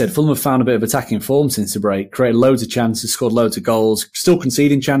 Like you said, Fulham have found a bit of attacking form since the break, created loads of chances, scored loads of goals, still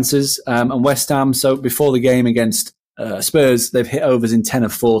conceding chances. And West Ham, so before the game against Spurs, they've hit overs in 10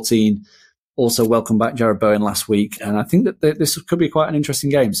 of 14. Also, welcome back Jared Bowen last week. And I think that this could be quite an interesting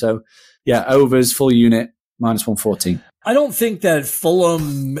game. So, yeah, overs, full unit, minus 114. I don't think that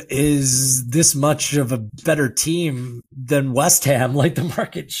Fulham is this much of a better team than West Ham, like the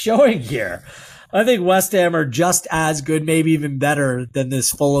market's showing here. I think West Ham are just as good, maybe even better than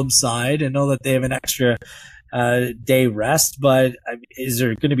this Fulham side. I know that they have an extra day rest, but is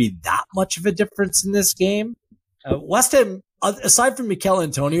there going to be that much of a difference in this game? West Ham, aside from Mikel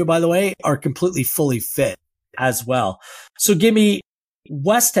Antonio, by the way, are completely fully fit as well. So give me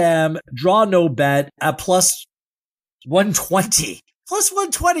West Ham, draw no bet at plus 120. Plus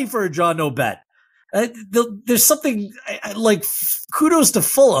 120 for a draw no bet. There's something like kudos to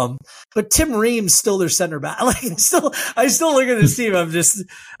Fulham, but Tim Ream's still their center back. Like I still look at this team. I'm just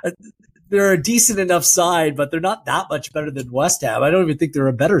they're a decent enough side, but they're not that much better than West Ham. I don't even think they're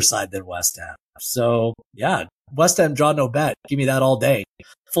a better side than West Ham. So yeah, West Ham draw no bet. Give me that all day.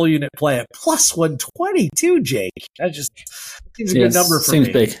 Full unit play at plus 122, Jake. That just seems a good number for me. Seems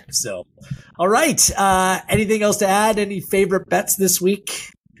big. So, all right. Anything else to add? Any favorite bets this week?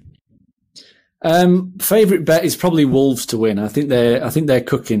 Favorite bet is probably Wolves to win. I think they're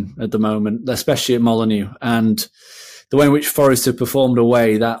cooking at the moment, especially at Molineux, and the way in which Forest have performed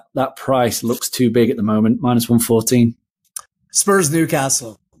away, that price looks too big at the moment. Minus 114. Spurs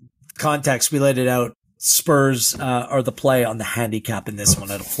Newcastle. Context, we laid it out. Spurs are the play on the handicap in this one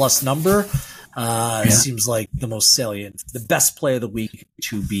at a plus number. Seems like the most salient, the best play of the week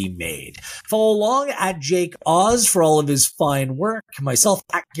to be made. Follow along at Jake Oz for all of his fine work. Myself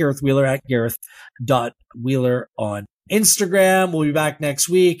at Gareth Wheeler at Gareth.Wheeler on Instagram. We'll be back next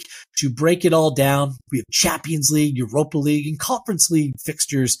week to break it all down. We have Champions League, Europa League, and Conference League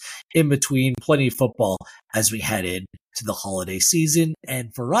fixtures in between. Plenty of football as we head into the holiday season.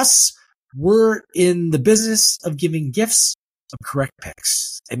 And for us, we're in the business of giving gifts of correct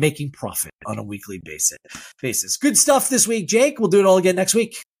picks and making profit on a weekly basis. Good stuff this week, Jake. We'll do it all again next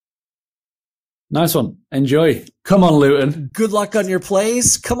week. Nice one. Enjoy. Come on, Luton. Good luck on your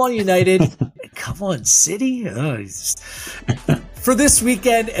plays. Come on, United. Come on, City. For this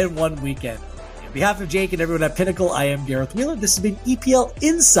weekend and one weekend. On behalf of Jake and everyone at Pinnacle, I am Gareth Wheeler. This has been EPL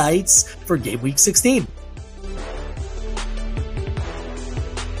Insights for Game Week 16.